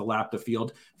starting to lap the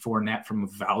field. Fournette, from a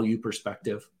value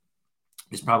perspective,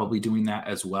 is probably doing that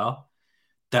as well.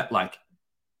 That like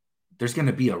there's going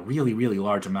to be a really, really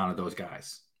large amount of those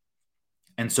guys.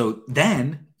 And so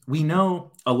then we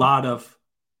know a lot of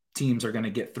teams are going to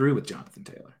get through with Jonathan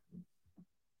Taylor.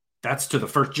 That's to the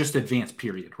first just advanced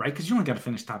period, right? Because you only got to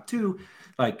finish top 2.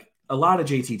 Like a lot of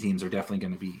JT teams are definitely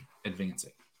going to be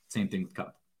advancing. Same thing with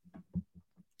Kupp.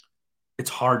 It's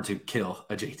hard to kill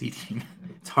a JT team.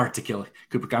 It's hard to kill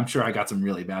Cooper. I'm sure I got some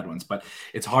really bad ones, but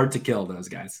it's hard to kill those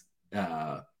guys,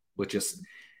 with just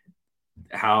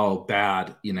how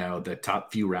bad, the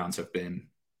top few rounds have been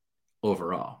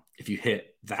overall. If you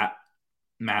hit that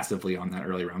massively on that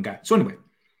early round guy. So anyway,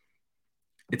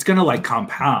 it's going to like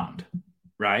compound,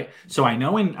 right? So I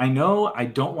know I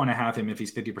don't want to have him if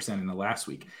he's 50% in the last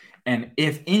week. And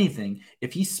if anything,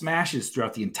 if he smashes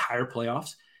throughout the entire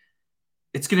playoffs,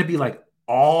 it's going to be like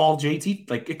all JT,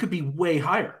 like it could be way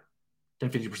higher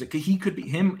than 50%. He could be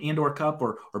him and or Kupp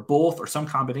or both or some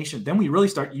combination. Then you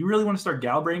really want to start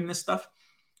calibrating this stuff.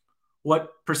 What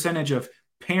percentage of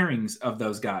pairings of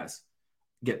those guys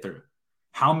get through?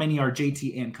 How many are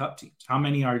JT and Kupp teams? How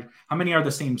many are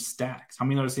the same stacks? How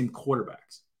many are the same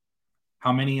quarterbacks?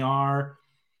 How many are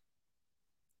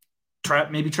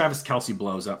maybe Travis Kelce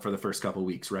blows up for the first couple of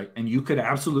weeks, right? And you could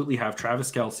absolutely have Travis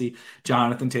Kelce,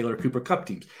 Jonathan Taylor, Cooper Kupp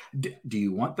teams. Do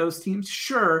you want those teams?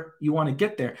 Sure, you want to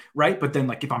get there, right? But then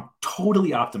like if I'm totally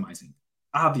optimizing,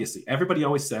 obviously everybody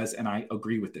always says, and I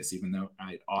agree with this, even though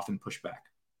I often push back,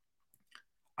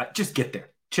 just get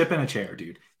there. Chip in a chair,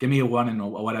 dude. Give me a 1 in a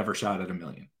whatever shot at a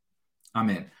million. I'm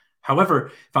in. However,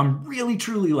 if I'm really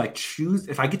truly like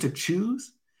if I get to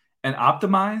choose and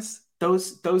optimize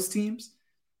those teams,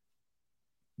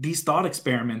 these thought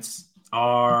experiments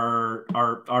are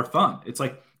fun. It's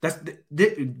like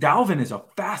Dalvin is a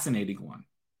fascinating one,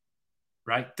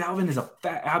 right? Dalvin is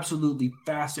absolutely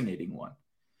fascinating one.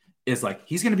 Is like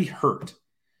he's going to be hurt.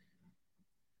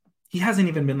 He hasn't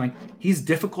even been like he's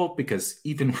difficult because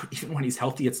even when he's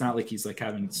healthy, it's not like he's like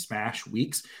having smash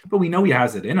weeks. But we know he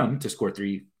has it in him to score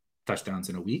 3 touchdowns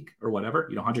in a week or whatever.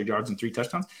 100 yards and 3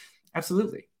 touchdowns.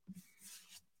 Absolutely,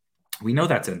 we know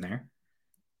that's in there.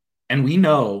 And we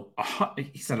know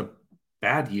he's had a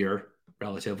bad year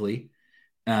relatively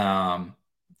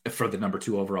for the number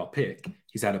 2 overall pick.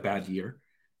 He's had a bad year.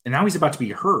 And now he's about to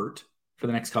be hurt for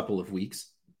the next couple of weeks.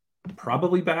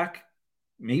 Probably back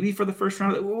maybe for the first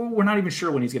round. We're not even sure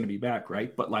when he's going to be back,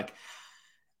 right? But like,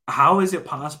 how is it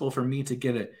possible for me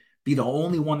to be the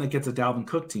only one that gets a Dalvin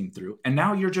Cook team through? And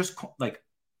now you're just like,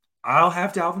 I'll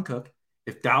have Dalvin Cook.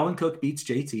 If Dalvin Cook beats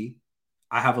JT,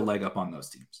 I have a leg up on those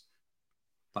teams.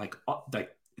 Like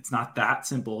it's not that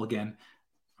simple. Again,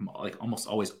 I'm like almost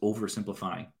always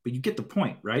oversimplifying, but you get the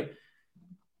point, right?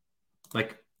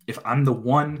 Like if I'm the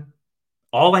one,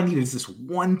 all I need is this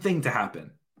one thing to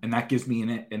happen, and that gives me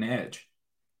an edge,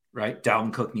 right?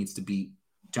 Dalvin Cook needs to beat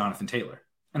Jonathan Taylor.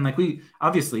 And like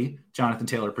obviously Jonathan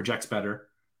Taylor projects better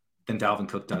than Dalvin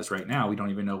Cook does right now. We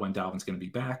don't even know when Dalvin's going to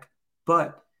be back,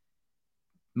 but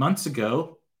months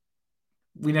ago,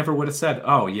 we never would have said,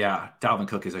 oh, yeah, Dalvin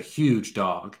Cook is a huge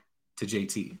dog to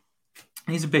JT. And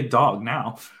he's a big dog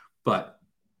now, but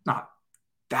not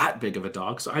that big of a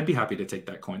dog. So I'd be happy to take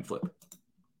that coin flip.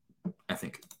 I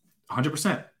think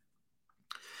 100%.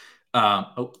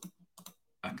 I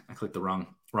clicked the wrong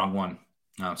one.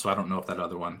 So I don't know if that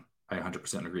other one I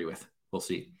 100% agree with. We'll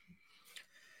see.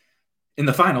 In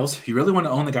the finals, you really want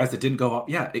to own the guys that didn't go up.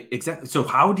 Yeah, exactly. So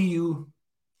how do you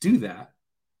do that?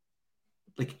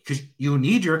 Like, because you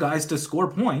need your guys to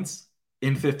score points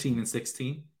in 15 and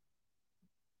 16.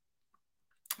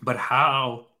 But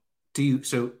how do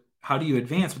you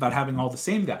advance without having all the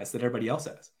same guys that everybody else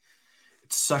has?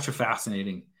 It's such a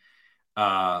fascinating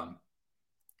kind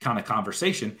of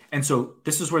conversation. And so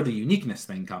this is where the uniqueness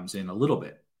thing comes in a little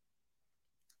bit.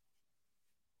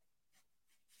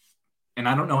 And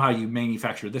I don't know how you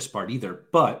manufacture this part either,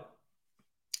 but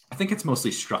I think it's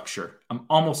mostly structure. I'm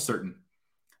almost certain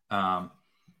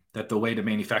that the way to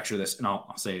manufacture this, and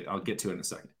I'll get to it in a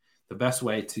second. The best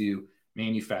way to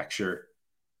manufacture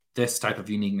this type of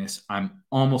uniqueness, I'm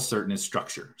almost certain, is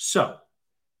structure. So,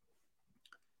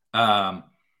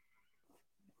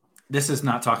 this is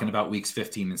not talking about weeks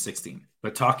 15 and 16,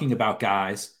 but talking about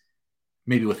guys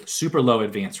maybe with super low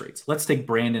advance rates. Let's take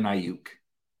Brandon Ayuk.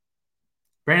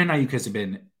 Brandon Ayuk has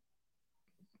been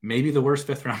maybe the worst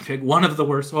 5th round pick, one of the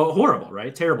worst, horrible,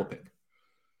 right? Terrible pick.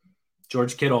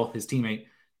 George Kittle, his teammate,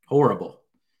 horrible.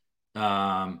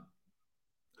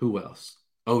 Who else?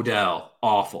 Odell,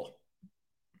 awful,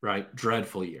 right?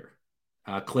 Dreadful year.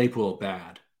 Claypool,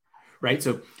 bad, right?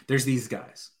 So there's these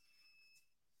guys.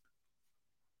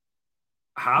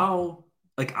 How,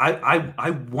 like,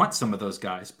 I want some of those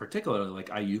guys, particularly like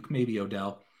Ayuk, maybe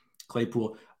Odell,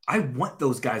 Claypool. I want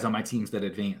those guys on my teams that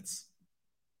advance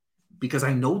because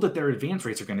I know that their advance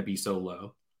rates are going to be so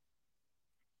low.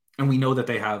 And we know that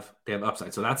they have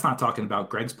upside. So that's not talking about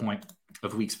Greg's point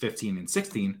of weeks 15 and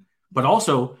 16, but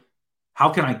also how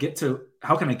can I get to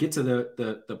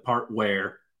the part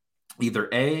where either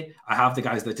A, I have the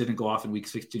guys that didn't go off in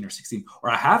weeks 15 or 16,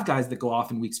 or I have guys that go off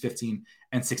in weeks 15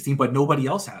 and 16, but nobody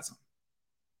else has them.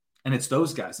 And it's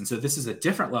those guys. And so this is a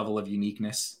different level of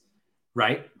uniqueness,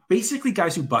 right? Basically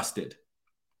guys who busted.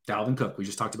 Dalvin Cook. We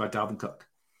just talked about Dalvin Cook.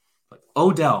 Like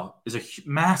Odell is a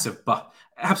massive bust,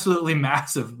 absolutely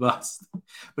massive bust.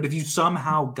 But if you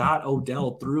somehow got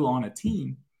Odell through on a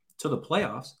team to the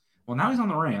playoffs, well, now he's on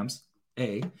the Rams.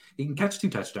 He can catch 2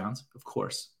 touchdowns, of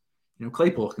course.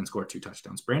 Claypool can score 2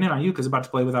 touchdowns. Brandon Ayuk is about to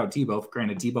play without Debo.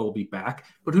 Granted, Debo will be back,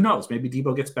 but who knows? Maybe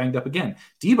Debo gets banged up again.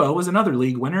 Debo was another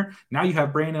league winner. Now you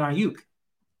have Brandon Ayuk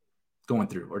going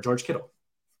through, or George Kittle.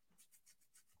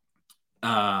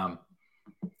 And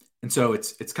so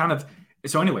it's kind of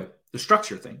so anyway. The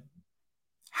structure thing.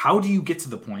 How do you get to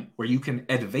the point where you can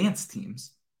advance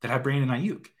teams that have Brandon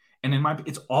Ayuk? And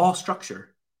it's all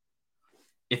structure.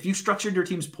 If you structured your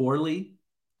teams poorly,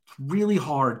 it's really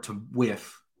hard to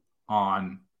whiff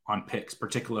on picks,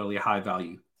 particularly high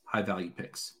value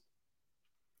picks.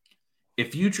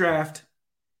 If you draft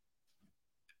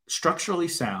structurally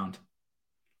sound,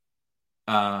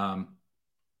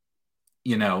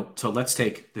 so let's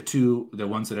take the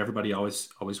ones that everybody always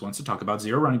wants to talk about: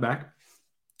 zero running back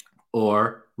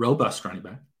or robust running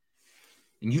back.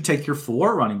 And you take your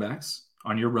 4 running backs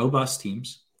on your robust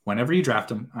teams whenever you draft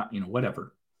them,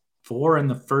 whatever, 4 in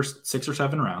the first 6 or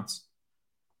 7 rounds.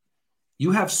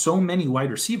 You have so many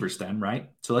wide receivers then, right?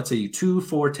 So let's say you 2,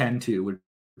 4, 10, 2 would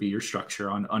be your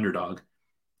structure on underdog.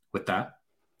 With that,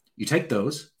 you take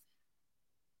those.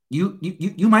 You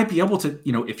might be able to,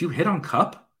 if you hit on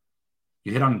Kupp,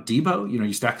 you hit on Debo,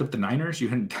 you stacked up the Niners,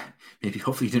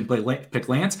 hopefully you didn't pick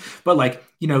Lance, but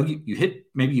you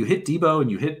hit Debo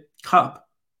and you hit Kupp,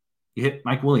 you hit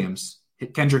Mike Williams,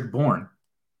 hit Kendrick Bourne.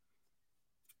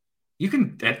 You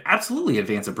can absolutely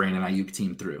advance a Brandon Ayuk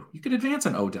team through. You can advance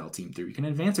an Odell team through. You can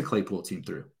advance a Claypool team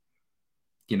through.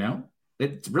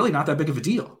 It's really not that big of a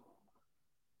deal.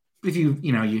 If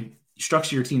you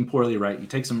structure your team poorly, right? You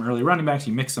take some early running backs,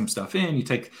 you mix some stuff in, you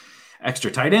take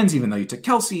extra tight ends, even though you took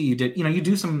Kelsey, you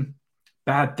do some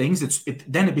bad things.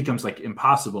 Then it becomes like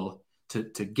impossible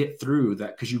to get through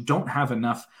that because you don't have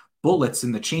enough bullets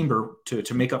in the chamber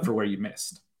to make up for where you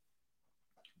missed.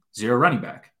 Zero running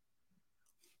back,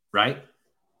 right?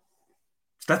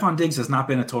 Stefon Diggs has not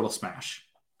been a total smash.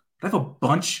 I have a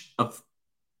bunch of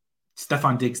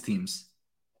Stefon Diggs teams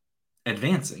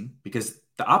advancing because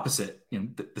the opposite,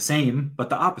 the same, but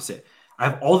the opposite. I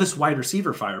have all this wide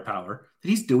receiver firepower that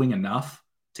he's doing enough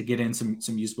to get in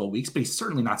some usable weeks, but he's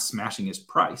certainly not smashing his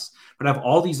price. But I have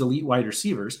all these elite wide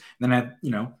receivers. And then I have,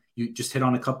 you just hit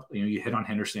on a couple, you hit on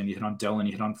Henderson, you hit on Dillon,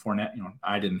 you hit on Fournette.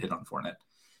 I didn't hit on Fournette.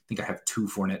 I think I have 2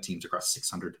 Fournette teams across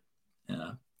 600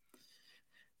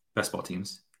 best ball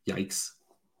teams. Yikes.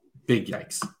 Big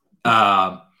yikes.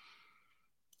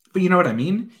 But you know what I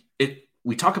mean?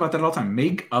 We talk about that all the time.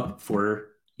 Make up for,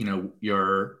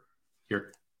 your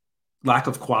lack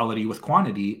of quality with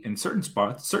quantity in certain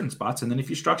spots. And then if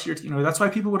you structure your, that's why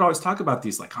people would always talk about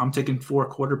these, like, I'm taking 4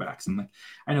 quarterbacks. And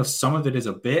I know some of it is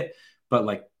a bit, but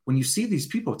when you see these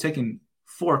people taking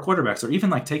 4 quarterbacks, or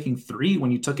even taking 3 when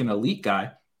you took an elite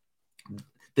guy,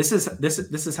 this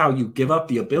is how you give up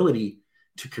the ability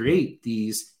to create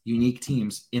these unique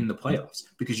teams in the playoffs,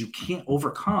 because you can't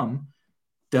overcome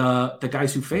the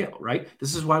guys who fail, right?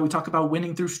 This is why we talk about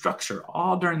winning through structure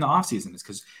all during the offseason. It's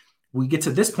because we get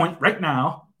to this point right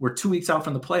now, we're 2 weeks out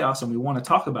from the playoffs, and we want to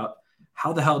talk about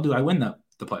how the hell do I win the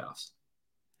playoffs,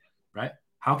 right?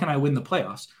 How can I win the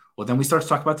playoffs? Well, then we start to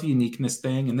talk about the uniqueness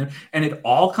thing, and it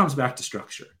all comes back to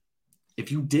structure.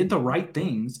 If you did the right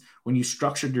things when you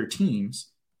structured your teams,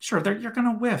 sure, you're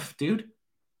going to whiff, dude.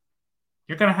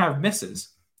 You're going to have misses,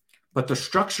 but the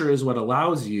structure is what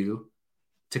allows you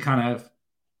to kind of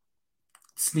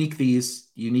sneak these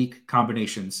unique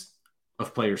combinations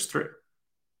of players through.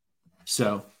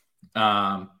 So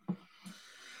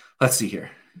let's see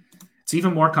here. It's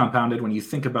even more compounded when you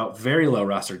think about very low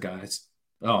roster guys.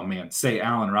 Oh man, say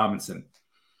Allen Robinson.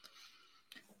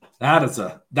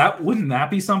 Wouldn't that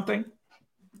be something?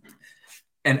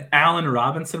 An Allen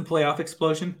Robinson playoff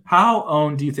explosion. How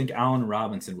owned do you think Allen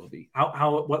Robinson will be?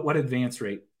 What advance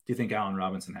rate do you think Allen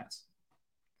Robinson has?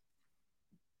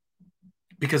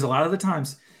 Because a lot of the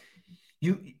times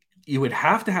you would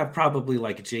have to have probably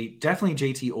like definitely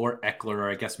JT or Eckler, or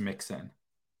I guess Mixon.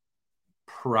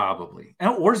 Probably.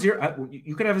 Or zero.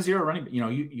 You could have a zero running,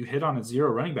 you hit on a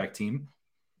zero running back team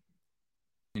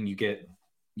and you get,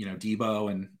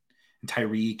 Debo and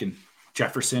Tyreek and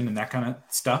Jefferson and that kind of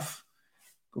stuff.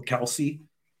 Kelsey,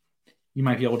 you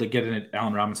might be able to get in at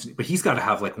Allen Robinson, but he's got to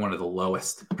have like one of the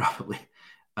lowest probably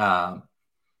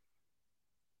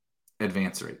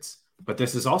advance rates. But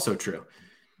this is also true.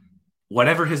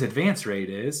 Whatever his advance rate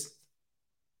is,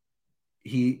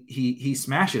 he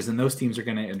smashes, and those teams are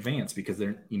going to advance because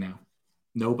they're,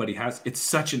 nobody has. It's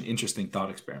such an interesting thought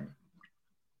experiment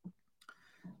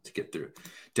to get through.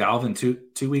 Dalvin,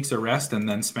 two weeks of rest and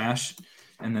then smash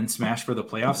for the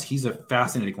playoffs. He's a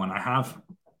fascinating one. I have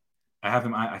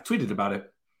him. I tweeted about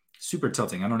it. Super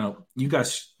tilting. I don't know. You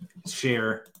guys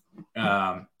share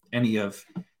any of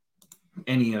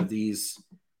these.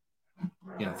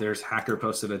 Yeah, there's Hacker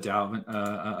posted a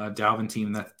Dalvin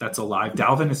team that's alive.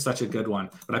 Dalvin is such a good one.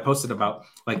 But I posted about,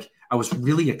 like, I was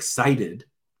really excited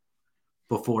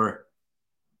before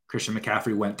Christian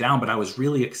McCaffrey went down, but I was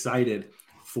really excited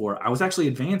I was actually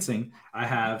advancing.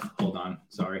 Hold on.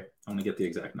 Sorry. I want to get the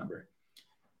exact number.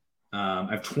 I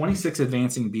have 26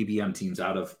 advancing BBM teams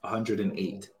out of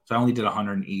 108. So I only did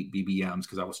 108 BBMs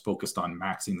because I was focused on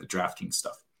maxing the DraftKings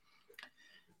stuff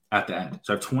at the end.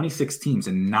 So I have 26 teams,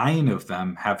 and 9 of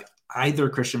them have either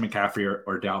Christian McCaffrey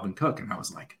or Dalvin Cook. And I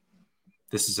was like,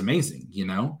 this is amazing.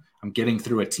 I'm getting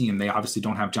through a team. They obviously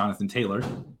don't have Jonathan Taylor.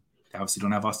 They obviously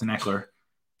don't have Austin Eckler.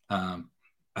 I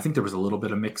think there was a little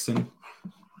bit of Mixon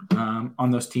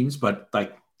on those teams, but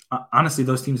like, honestly,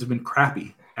 those teams have been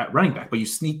crappy at running back, but you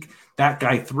sneak that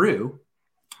guy through,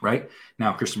 right?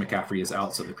 Now Christian McCaffrey is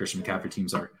out, so the Christian McCaffrey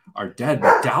teams are dead.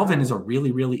 But Dalvin is a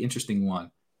really, really interesting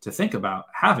one to think about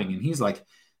having, and he's like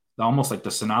almost like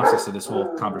the synopsis of this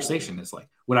whole conversation is like,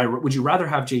 would you rather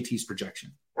have JT's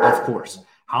projection? Of course.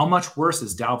 How much worse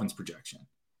is Dalvin's projection?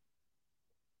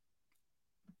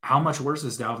 How much worse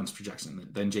is Dalvin's projection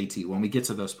than JT when we get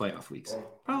to those playoff weeks?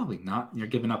 Probably not. You're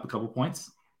giving up a couple points.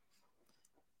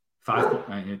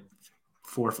 4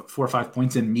 or 5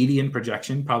 points in median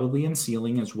projection, probably in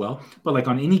ceiling as well. But like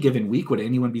on any given week, would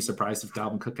anyone be surprised if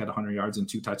Dalvin Cook had 100 yards and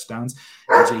 2 touchdowns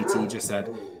and JT just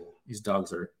said, these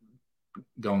dogs are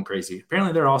going crazy?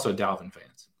 Apparently they're also Dalvin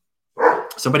fans.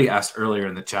 Somebody asked earlier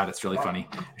in the chat, it's really funny.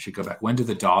 I should go back. When do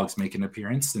the dogs make an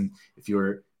appearance? And if you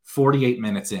were 48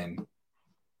 minutes in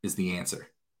is the answer.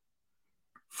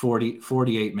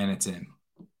 48 minutes in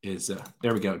is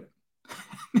there we go.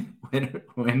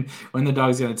 when the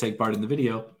dog's going to take part in the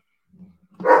video,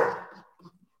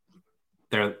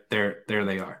 there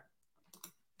they are.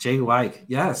 Jay White,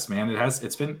 yes, man,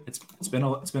 it's been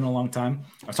a long time.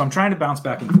 So I'm trying to bounce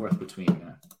back and forth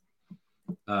between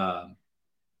what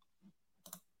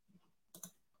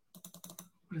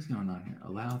is going on here?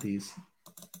 Allow these.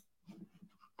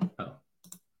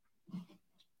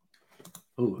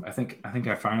 I think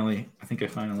I finally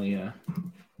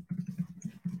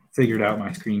figured out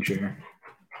my screen share.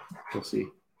 We'll see.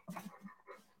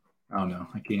 Oh no,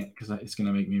 I can't because it's going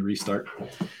to make me restart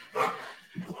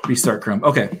Chrome.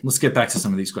 Okay, let's get back to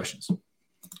some of these questions.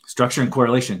 Structure and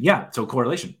correlation. Yeah, so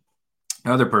correlation.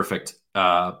 Another perfect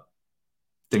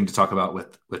thing to talk about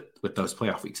with those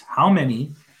playoff weeks. How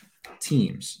many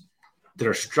teams that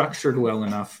are structured well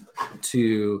enough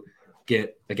to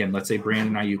get, again, let's say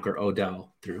Brandon Ayuk or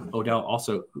Odell through. Odell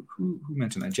also, who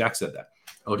mentioned that? Jack said that.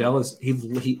 Odell is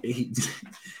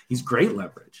he's great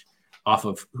leverage off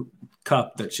of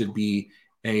Kupp. That should be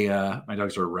my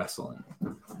dogs are wrestling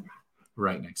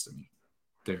right next to me.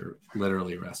 They're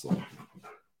literally wrestling.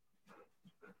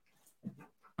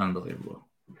 Unbelievable.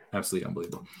 Absolutely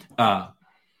unbelievable.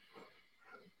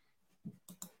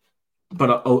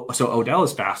 So Odell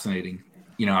is fascinating.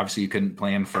 Obviously you couldn't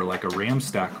plan for like a Ram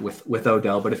stack with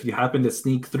Odell, but if you happen to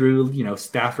sneak through,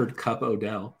 Stafford, Kupp,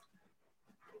 Odell,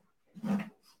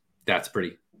 that's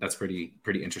pretty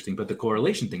interesting. But the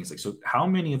correlation thing is like, so how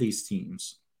many of these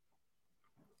teams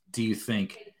do you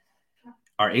think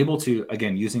are able to,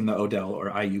 again, using the Odell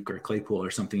or Ayuk or Claypool or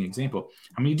something example,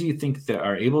 how many do you think that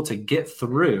are able to get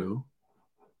through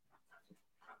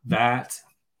that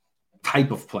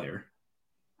type of player,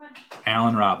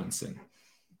 Allen Robinson,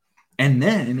 and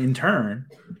then in turn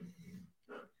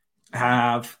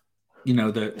have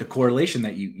the correlation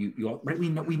that you right. We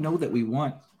know that we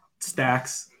want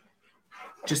stacks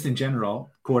just in general,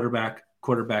 quarterback,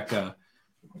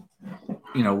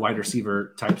 wide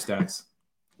receiver type stacks.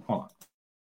 Hold on.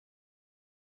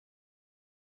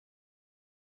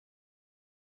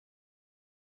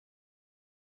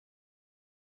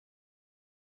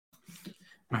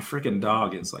 My freaking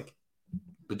dog is like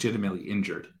legitimately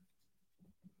injured.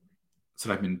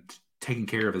 So I've been taking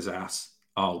care of his ass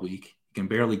all week. He can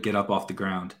barely get up off the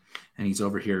ground, and he's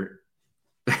over here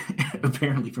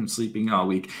apparently from sleeping all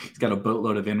week. He's got a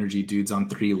boatload of energy dudes on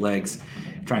 3 legs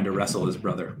trying to wrestle his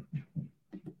brother.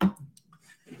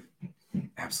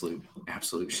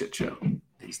 Absolute shit show,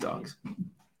 these dogs.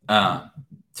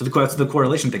 So that's the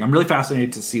correlation thing. I'm really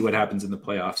fascinated to see what happens in the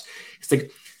playoffs. It's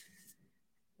like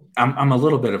I'm a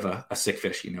little bit of a sick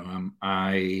fish,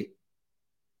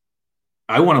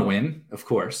 I want to win, of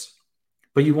course,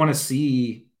 but you want to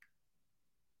see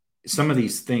some of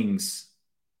these things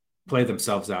play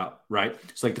themselves out, right?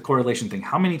 It's like the correlation thing.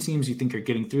 How many teams you think are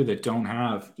getting through that don't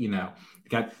have,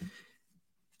 got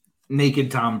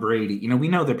naked Tom Brady? We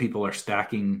know that people are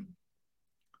stacking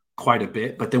quite a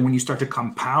bit, but then when you start to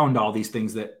compound all these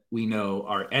things that we know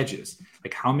are edges,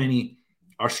 like how many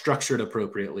are structured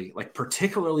appropriately, like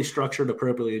particularly structured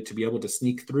appropriately to be able to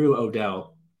sneak through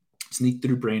Odell, sneak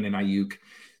through Brandon Ayuk,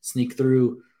 sneak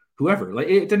through whoever. Like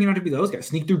it doesn't even have to be those guys.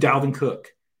 Sneak through Dalvin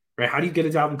Cook, right? How do you get a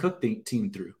Dalvin Cook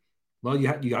team through? Well, you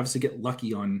obviously get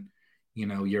lucky on,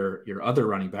 your other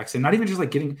running backs, and not even just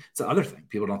like getting. It's the other thing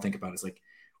people don't think about is like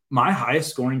my highest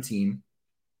scoring team.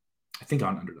 I think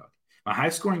on Underdog, my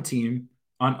highest scoring team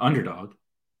on Underdog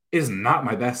is not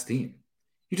my best team.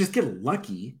 You just get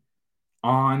lucky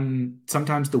on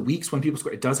sometimes the weeks when people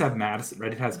score. It does have Madison,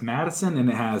 right? It has Madison and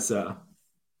it has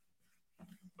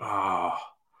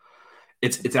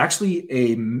it's actually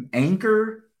a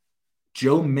anchor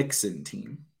Joe Mixon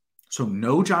team. So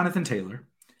no Jonathan Taylor,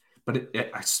 but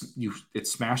it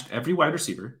smashed every wide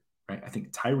receiver, right? I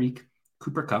think Tyreek,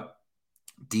 Cooper Kupp,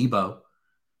 Debo,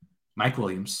 Mike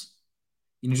Williams,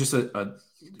 just a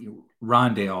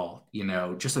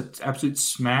Rondale, just an absolute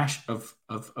smash of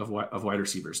wide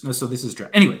receivers. No, so this is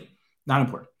draft. Anyway, not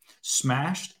important.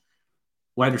 Smashed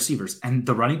wide receivers. And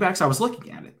the running backs, I was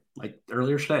looking at it like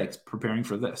earlier today, preparing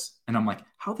for this. And I'm like,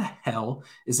 how the hell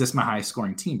is this my highest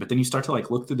scoring team? But then you start to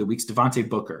like look through the weeks. Devontae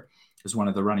Booker is one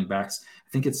of the running backs. I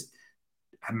think it's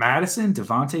Madison,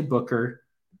 Devontae Booker,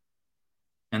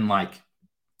 and like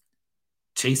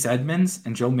Chase Edmonds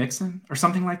and Joe Mixon or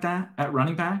something like that at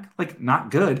running back. Like not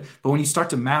good. But when you start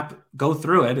to go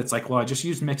through it, it's like, well, I just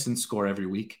use Mixon's score every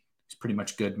week. He's pretty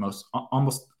much good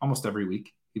almost every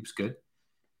week. He was good.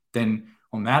 Then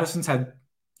Madison's had,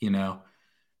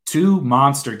 2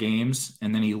 monster games,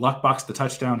 and then he luck boxed the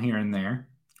touchdown here and there,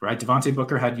 right? Devontae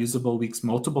Booker had usable weeks,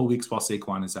 multiple weeks while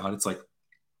Saquon is out. It's like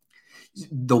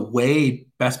the way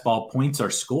best ball points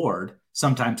are scored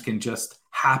sometimes can just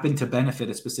happen to benefit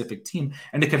a specific team.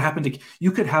 And it could happen to,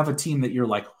 you could have a team that you're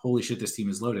like, holy shit, this team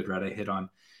is loaded, right? I hit on,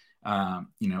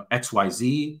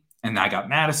 XYZ, and I got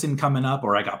Madison coming up,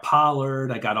 or I got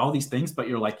Pollard, I got all these things, but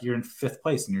you're in 5th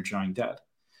place and you're drawing dead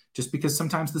just because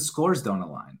sometimes the scores don't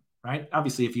align, right?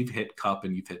 Obviously, if you've hit Kupp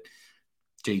and you've hit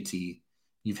JT,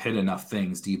 you've hit enough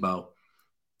things, Debo,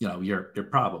 you're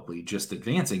probably just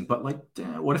advancing. But like,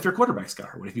 what if your quarterbacks got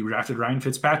hurt? What if you drafted Ryan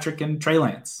Fitzpatrick and Trey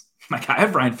Lance? Like I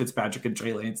have Ryan Fitzpatrick and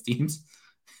Trey Lance teams,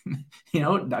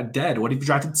 dead. What if you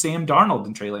drafted Sam Darnold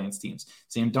and Trey Lance teams?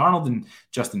 Sam Darnold and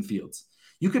Justin Fields.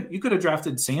 You could have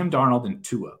drafted Sam Darnold and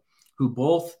Tua, who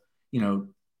both,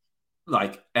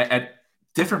 like at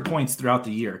different points throughout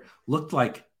the year looked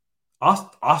like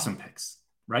awesome picks,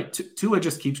 right? Tua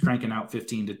just keeps cranking out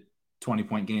 15 to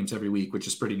 20-point games every week, which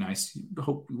is pretty nice.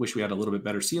 Wish we had a little bit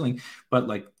better ceiling, but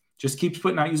like just keeps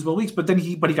putting out usable weeks. But then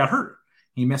he got hurt.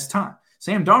 He missed time.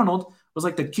 Sam Darnold was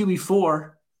like the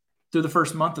QB4 through the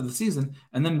first month of the season,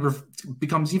 and then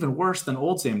becomes even worse than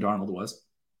old Sam Darnold was,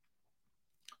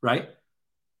 right?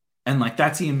 And like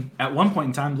that team at one point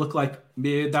in time looked like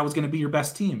that was going to be your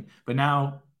best team. But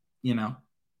now,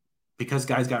 because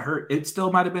guys got hurt, it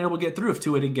still might have been able to get through if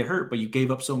Tua didn't get hurt, but you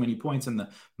gave up so many points in the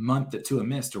month that Tua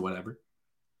missed or whatever.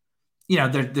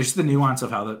 There's the nuance of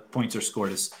how the points are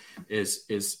scored is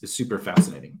super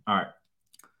fascinating. All right.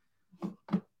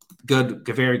 Good,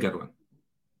 very good one.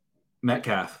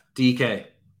 Metcalf, DK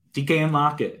and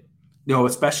Lockett.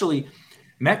 Especially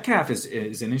Metcalf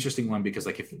is an interesting one because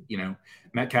like if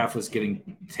Metcalf was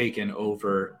getting taken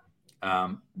over,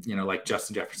 like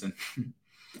Justin Jefferson.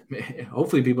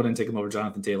 Hopefully people didn't take him over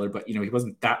Jonathan Taylor, but he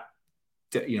wasn't that.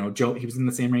 Joe. He was in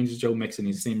the same range as Joe Mixon.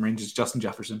 He's the same range as Justin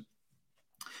Jefferson,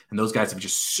 and those guys have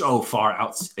just so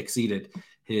far exceeded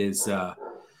his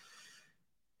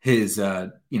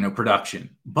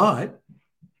production. But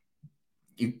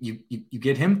you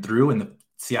get him through, and the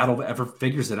Seattle ever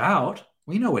figures it out.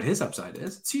 We know what his upside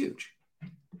is. It's huge,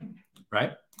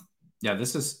 right? Yeah,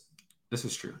 this is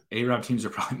true. A-Rob teams are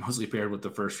probably mostly paired with the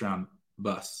first round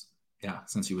busts. Yeah,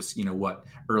 since he was,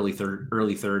 early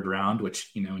third round,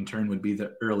 which, in turn would be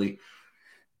the early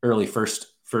first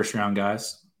round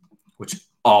guys, which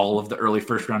all of the early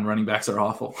first round running backs are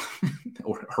awful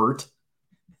or hurt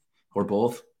or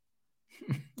both.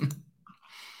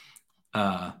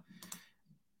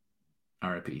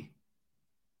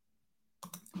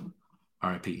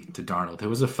 RIP to Darnold. It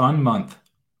was a fun month.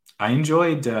 I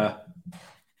enjoyed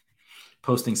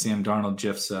posting Sam Darnold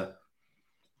GIFs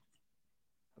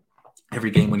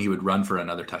every game when he would run for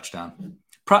another touchdown.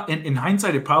 In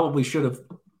hindsight, it probably should have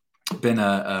been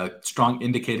a strong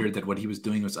indicator that what he was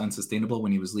doing was unsustainable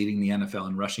when he was leading the NFL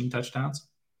in rushing touchdowns.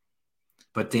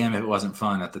 But damn, it wasn't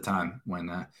fun at the time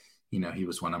when, he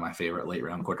was one of my favorite late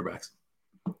round quarterbacks.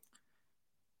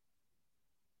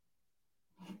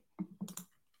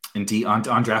 Indeed, on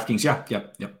DraftKings,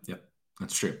 yep.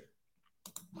 That's true.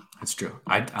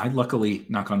 I luckily,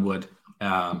 knock on wood,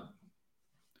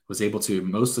 was able to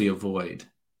mostly avoid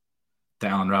the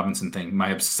Allen Robinson thing. My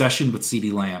obsession with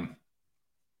CeeDee Lamb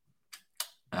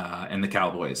and the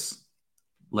Cowboys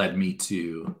led me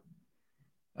to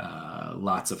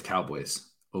lots of Cowboys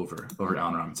over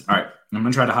Allen Robinson. All right, I'm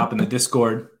going to try to hop in the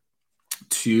Discord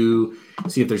to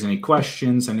see if there's any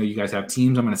questions. I know you guys have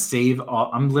teams. I'm going to save all.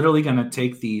 I'm literally going to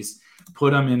take these,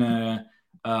 put them in a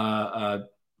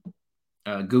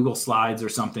Google Slides or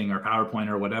something, or PowerPoint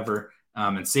or whatever,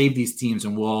 and save these teams,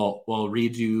 and we'll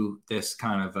redo this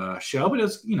kind of show. But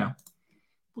it's a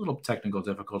little technical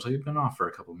difficulty. We've been off for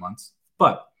a couple months,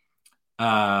 but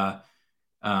I'm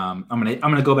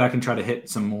gonna go back and try to hit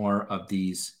some more of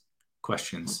these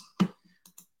questions.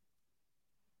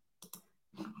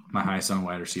 My highest on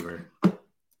wide receiver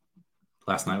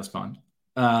last night was fun.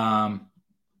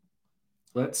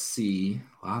 Let's see.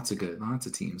 Lots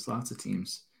of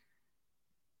teams.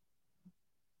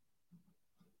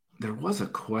 There was a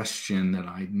question that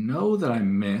I know that I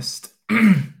missed.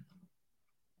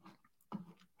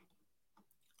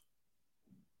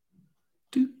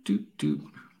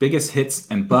 Biggest hits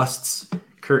and busts,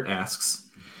 Kurt asks.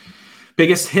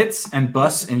 Biggest hits and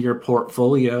busts in your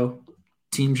portfolio.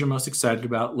 Teams you're most excited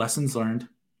about, lessons learned,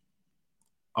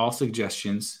 all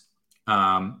suggestions.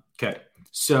 Okay,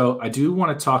 so I do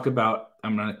want to talk about,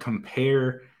 I'm going to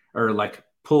compare or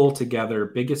pull together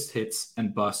biggest hits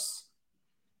and busts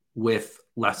with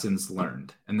lessons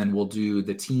learned. And then we'll do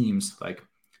the teams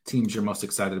you're most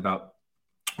excited about.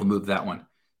 We'll move that one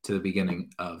to the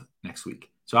beginning of next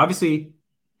week. So obviously,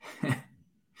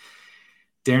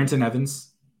 Darrynton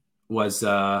Evans was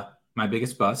my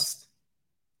biggest bust.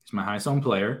 My highest owned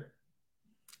player,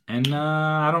 and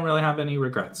I don't really have any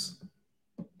regrets.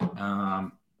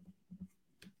 But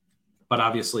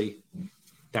obviously,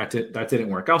 that didn't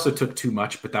work. I also took too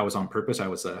much, but that was on purpose. I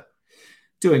was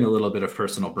doing a little bit of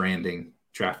personal branding,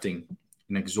 drafting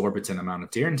an exorbitant amount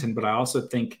of Darrynton. But I also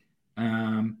think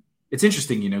it's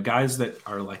interesting, guys that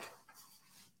are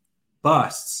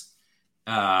busts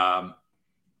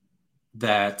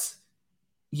that.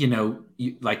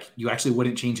 You actually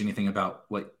wouldn't change anything about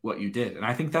what you did. And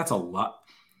I think that's a lot.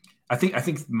 I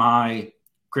think my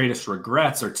greatest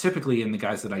regrets are typically in the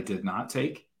guys that I did not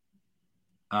take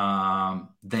than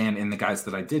in the guys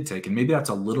that I did take. And maybe that's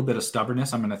a little bit of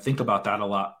stubbornness. I'm going to think about that a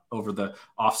lot over the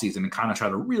offseason and kind of try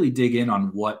to really dig in on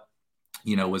what,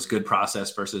 was good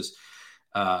process versus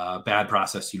bad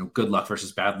process, good luck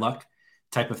versus bad luck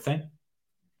type of thing.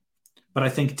 But I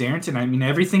think Darrynton,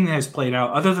 everything that has played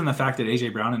out, other than the fact that A.J.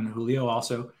 Brown and Julio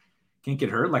also can't get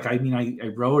hurt. I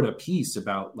wrote a piece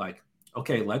about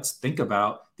okay, let's think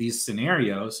about these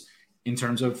scenarios in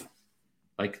terms of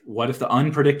what if the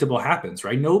unpredictable happens,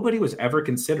 right? Nobody was ever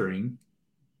considering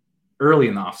early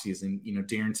in the offseason,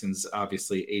 Darrynton's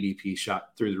obviously ADP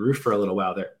shot through the roof for a little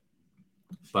while there.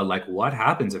 But what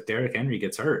happens if Derrick Henry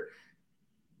gets hurt,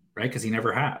 right? Because he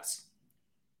never has.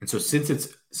 And so since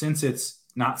it's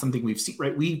not something we've seen,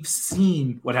 right? We've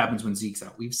seen what happens when Zeke's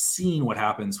out. We've seen what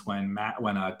happens when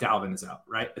Dalvin is out,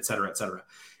 right? Et cetera, et cetera.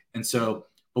 And so,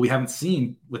 but we haven't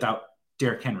seen without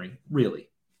Derrick Henry, really.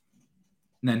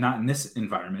 And then not in this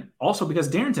environment. Also because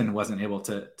Darrynton wasn't able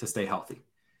to stay healthy.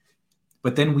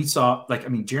 But then we saw,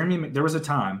 there was a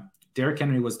time Derrick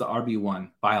Henry was the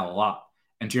RB1 by a lot.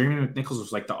 And Jeremy McNichols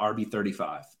was the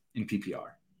RB35 in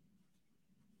PPR.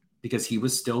 Because he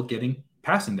was still getting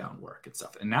passing down work and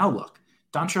stuff. And now look,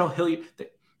 Dontrell Hilliard,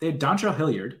 they had Dontrell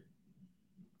Hilliard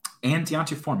and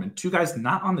Deontay Foreman, two guys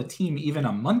not on the team even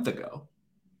a month ago,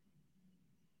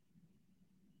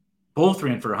 both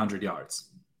ran for 100 yards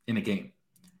in a game,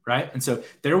 right? And so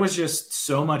there was just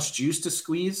so much juice to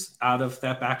squeeze out of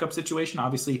that backup situation.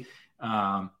 Obviously,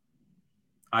 I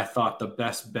thought the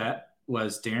best bet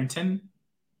was Darrington,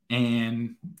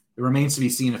 and it remains to be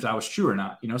seen if that was true or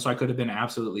not. So I could have been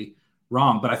absolutely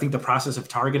wrong, but I think the process of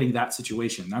targeting that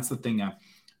situation, that's the thing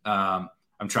I'm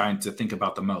trying to think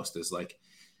about the most, is like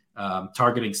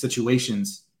targeting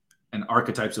situations and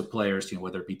archetypes of players,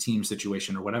 whether it be team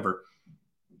situation or whatever,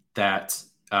 that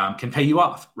can pay you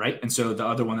off, right? And so the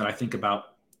other one that I think about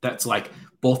that's like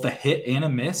both a hit and a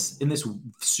miss in this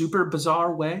super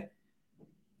bizarre way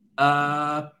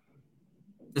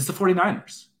is the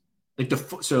 49ers.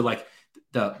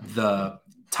 The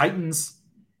Titans,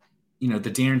 the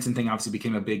Darrington thing obviously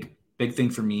became a big thing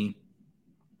for me.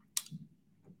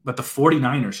 But the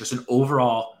 49ers, just an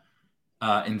overall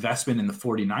investment in the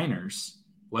 49ers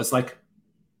was like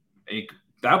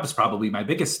that was probably my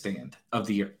biggest stand of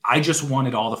the year. I just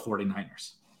wanted all the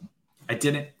 49ers. I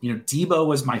didn't, Debo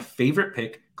was my favorite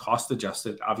pick, cost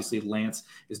adjusted. Obviously, Lance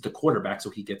is the quarterback,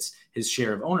 so he gets his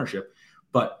share of ownership.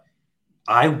 But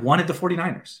I wanted the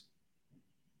 49ers.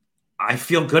 I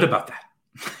feel good about that.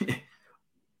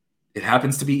 It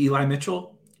happens to be Eli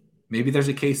Mitchell. Maybe there's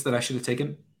a case that I should have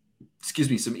taken,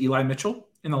 some Eli Mitchell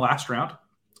in the last round.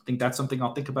 I think that's something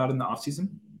I'll think about in the offseason.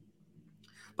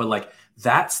 But like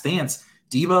that stance,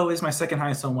 Debo is my second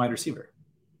highest owned wide receiver.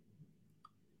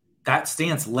 That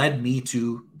stance led me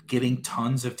to getting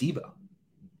tons of Debo,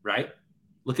 right?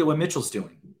 Look at what Mitchell's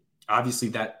doing. Obviously,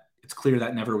 that it's clear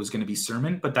that never was going to be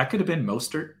Sermon, but that could have been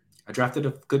Mostert. I drafted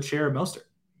a good share of Mostert,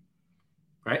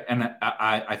 right? And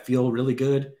I feel really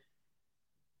good,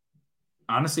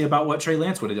 honestly, about what Trey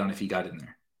Lance would have done if he got in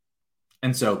there.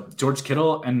 And so George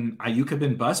Kittle and Ayuk have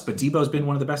been bust, but Debo's been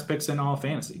one of the best picks in all of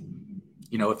fantasy.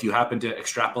 If you happen to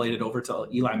extrapolate it over to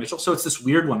Eli Mitchell. So it's this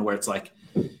weird one where it's like,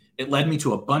 it led me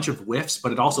to a bunch of whiffs,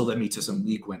 but it also led me to some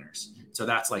week winners. So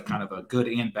that's like kind of a good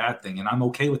and bad thing. And I'm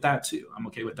okay with that too. I'm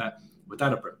okay with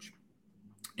that approach.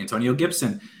 Antonio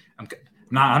Gibson, I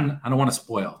don't want to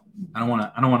spoil. I don't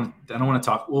want to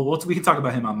talk. Well, we can talk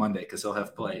about him on Monday because he'll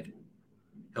have played.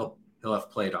 He'll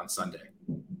have played on Sunday.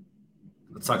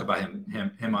 Let's talk about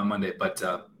him on Monday. But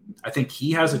I think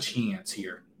he has a chance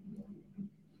here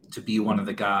to be one of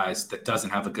the guys that doesn't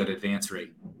have a good advance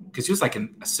rate, because he was like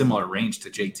in a similar range to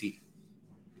JT.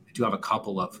 I do have a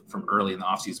couple of from early in the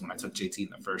offseason when I took JT in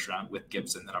the first round with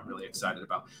Gibson that I'm really excited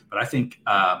about. But I think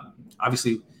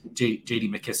obviously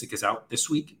JD McKissick is out this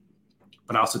week,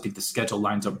 but I also think the schedule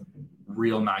lines up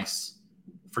real nice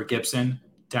for Gibson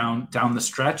down the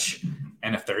stretch.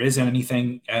 And if there isn't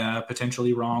anything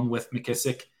potentially wrong with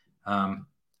McKissick, I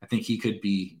think he could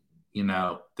be,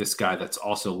 this guy that's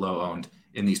also low owned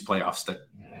in these playoffs that,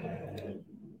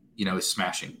 is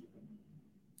smashing.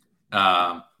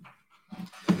 Let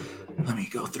me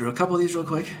go through a couple of these real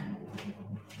quick.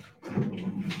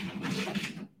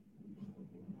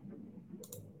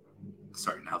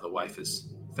 Sorry, now the wife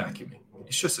is vacuuming.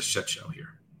 It's just a shit show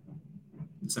here.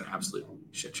 It's an absolute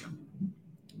shit show.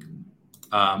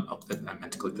 I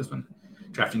meant to click this one.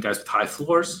 Drafting guys with high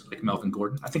floors like Melvin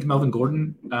Gordon. I think Melvin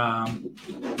Gordon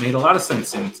made a lot of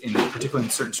sense in particularly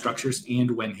in certain structures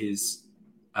and when his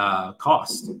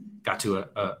cost got to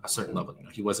a certain level.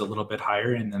 He was a little bit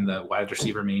higher, and then the wide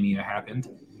receiver mania happened.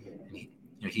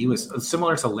 And he was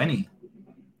similar to Lenny,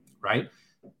 right?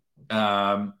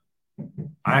 I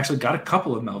actually got a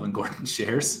couple of Melvin Gordon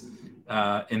shares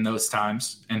in those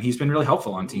times, and he's been really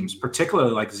helpful on teams,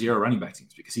 particularly like zero running back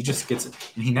teams, because he just gets it,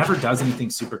 and he never does anything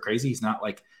super crazy. He's not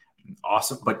like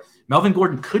awesome, but Melvin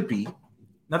Gordon could be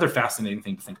another fascinating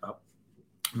thing to think about.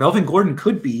 Melvin Gordon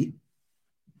could be,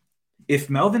 if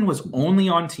Melvin was only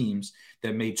on teams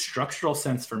that made structural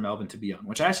sense for Melvin to be on,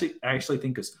 which I actually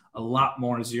think is a lot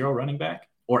more zero running back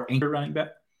or anchor running back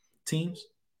teams.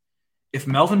 If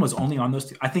Melvin was only on those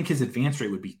two, I think his advance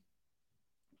rate would be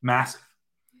massive.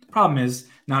 Problem is,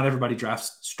 not everybody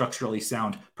drafts structurally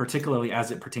sound, particularly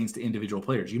as it pertains to individual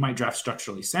players. You might draft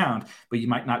structurally sound, but you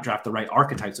might not draft the right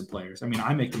archetypes of players. I mean,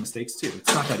 I make the mistakes too.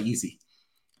 It's not that easy.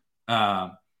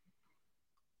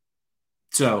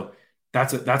 So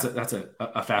that's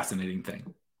a fascinating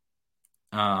thing.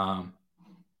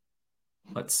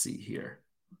 Let's see here.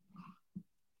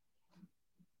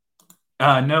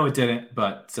 No, it didn't,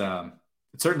 but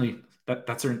it certainly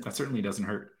that certainly doesn't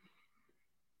hurt.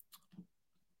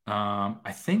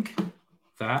 I think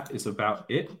that is about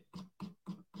it.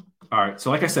 All right. So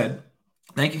like I said,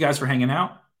 thank you guys for hanging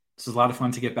out. This is a lot of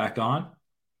fun to get back on.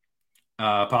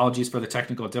 Apologies for the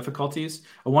technical difficulties.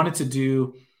 I wanted to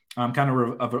do kind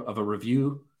of a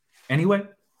review anyway,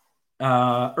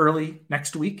 early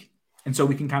next week. And so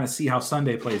we can kind of see how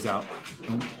Sunday plays out.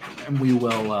 And we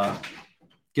will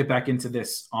get back into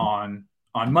this on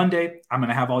Monday. I'm going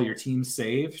to have all your teams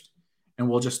saved, and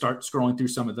we'll just start scrolling through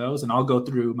some of those. And I'll go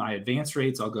through my advance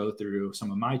rates. I'll go through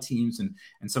some of my teams and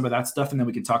some of that stuff. And then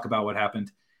we can talk about what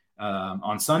happened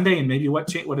on Sunday and maybe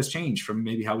what has changed from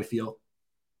maybe how we feel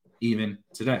even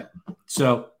today.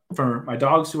 So for my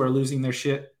dogs who are losing their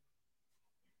shit,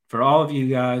 for all of you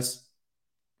guys,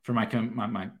 for my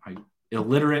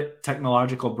illiterate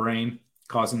technological brain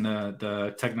causing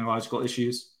the technological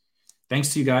issues,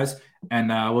 thanks to you guys. And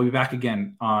we'll be back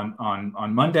again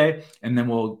on Monday, and then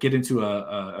we'll get into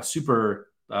a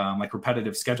super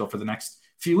repetitive schedule for the next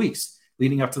few weeks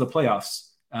leading up to the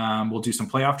playoffs. We'll do some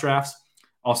playoff drafts,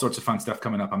 all sorts of fun stuff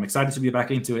coming up. I'm excited to be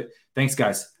back into it. Thanks,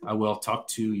 guys. I will talk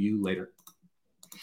to you later.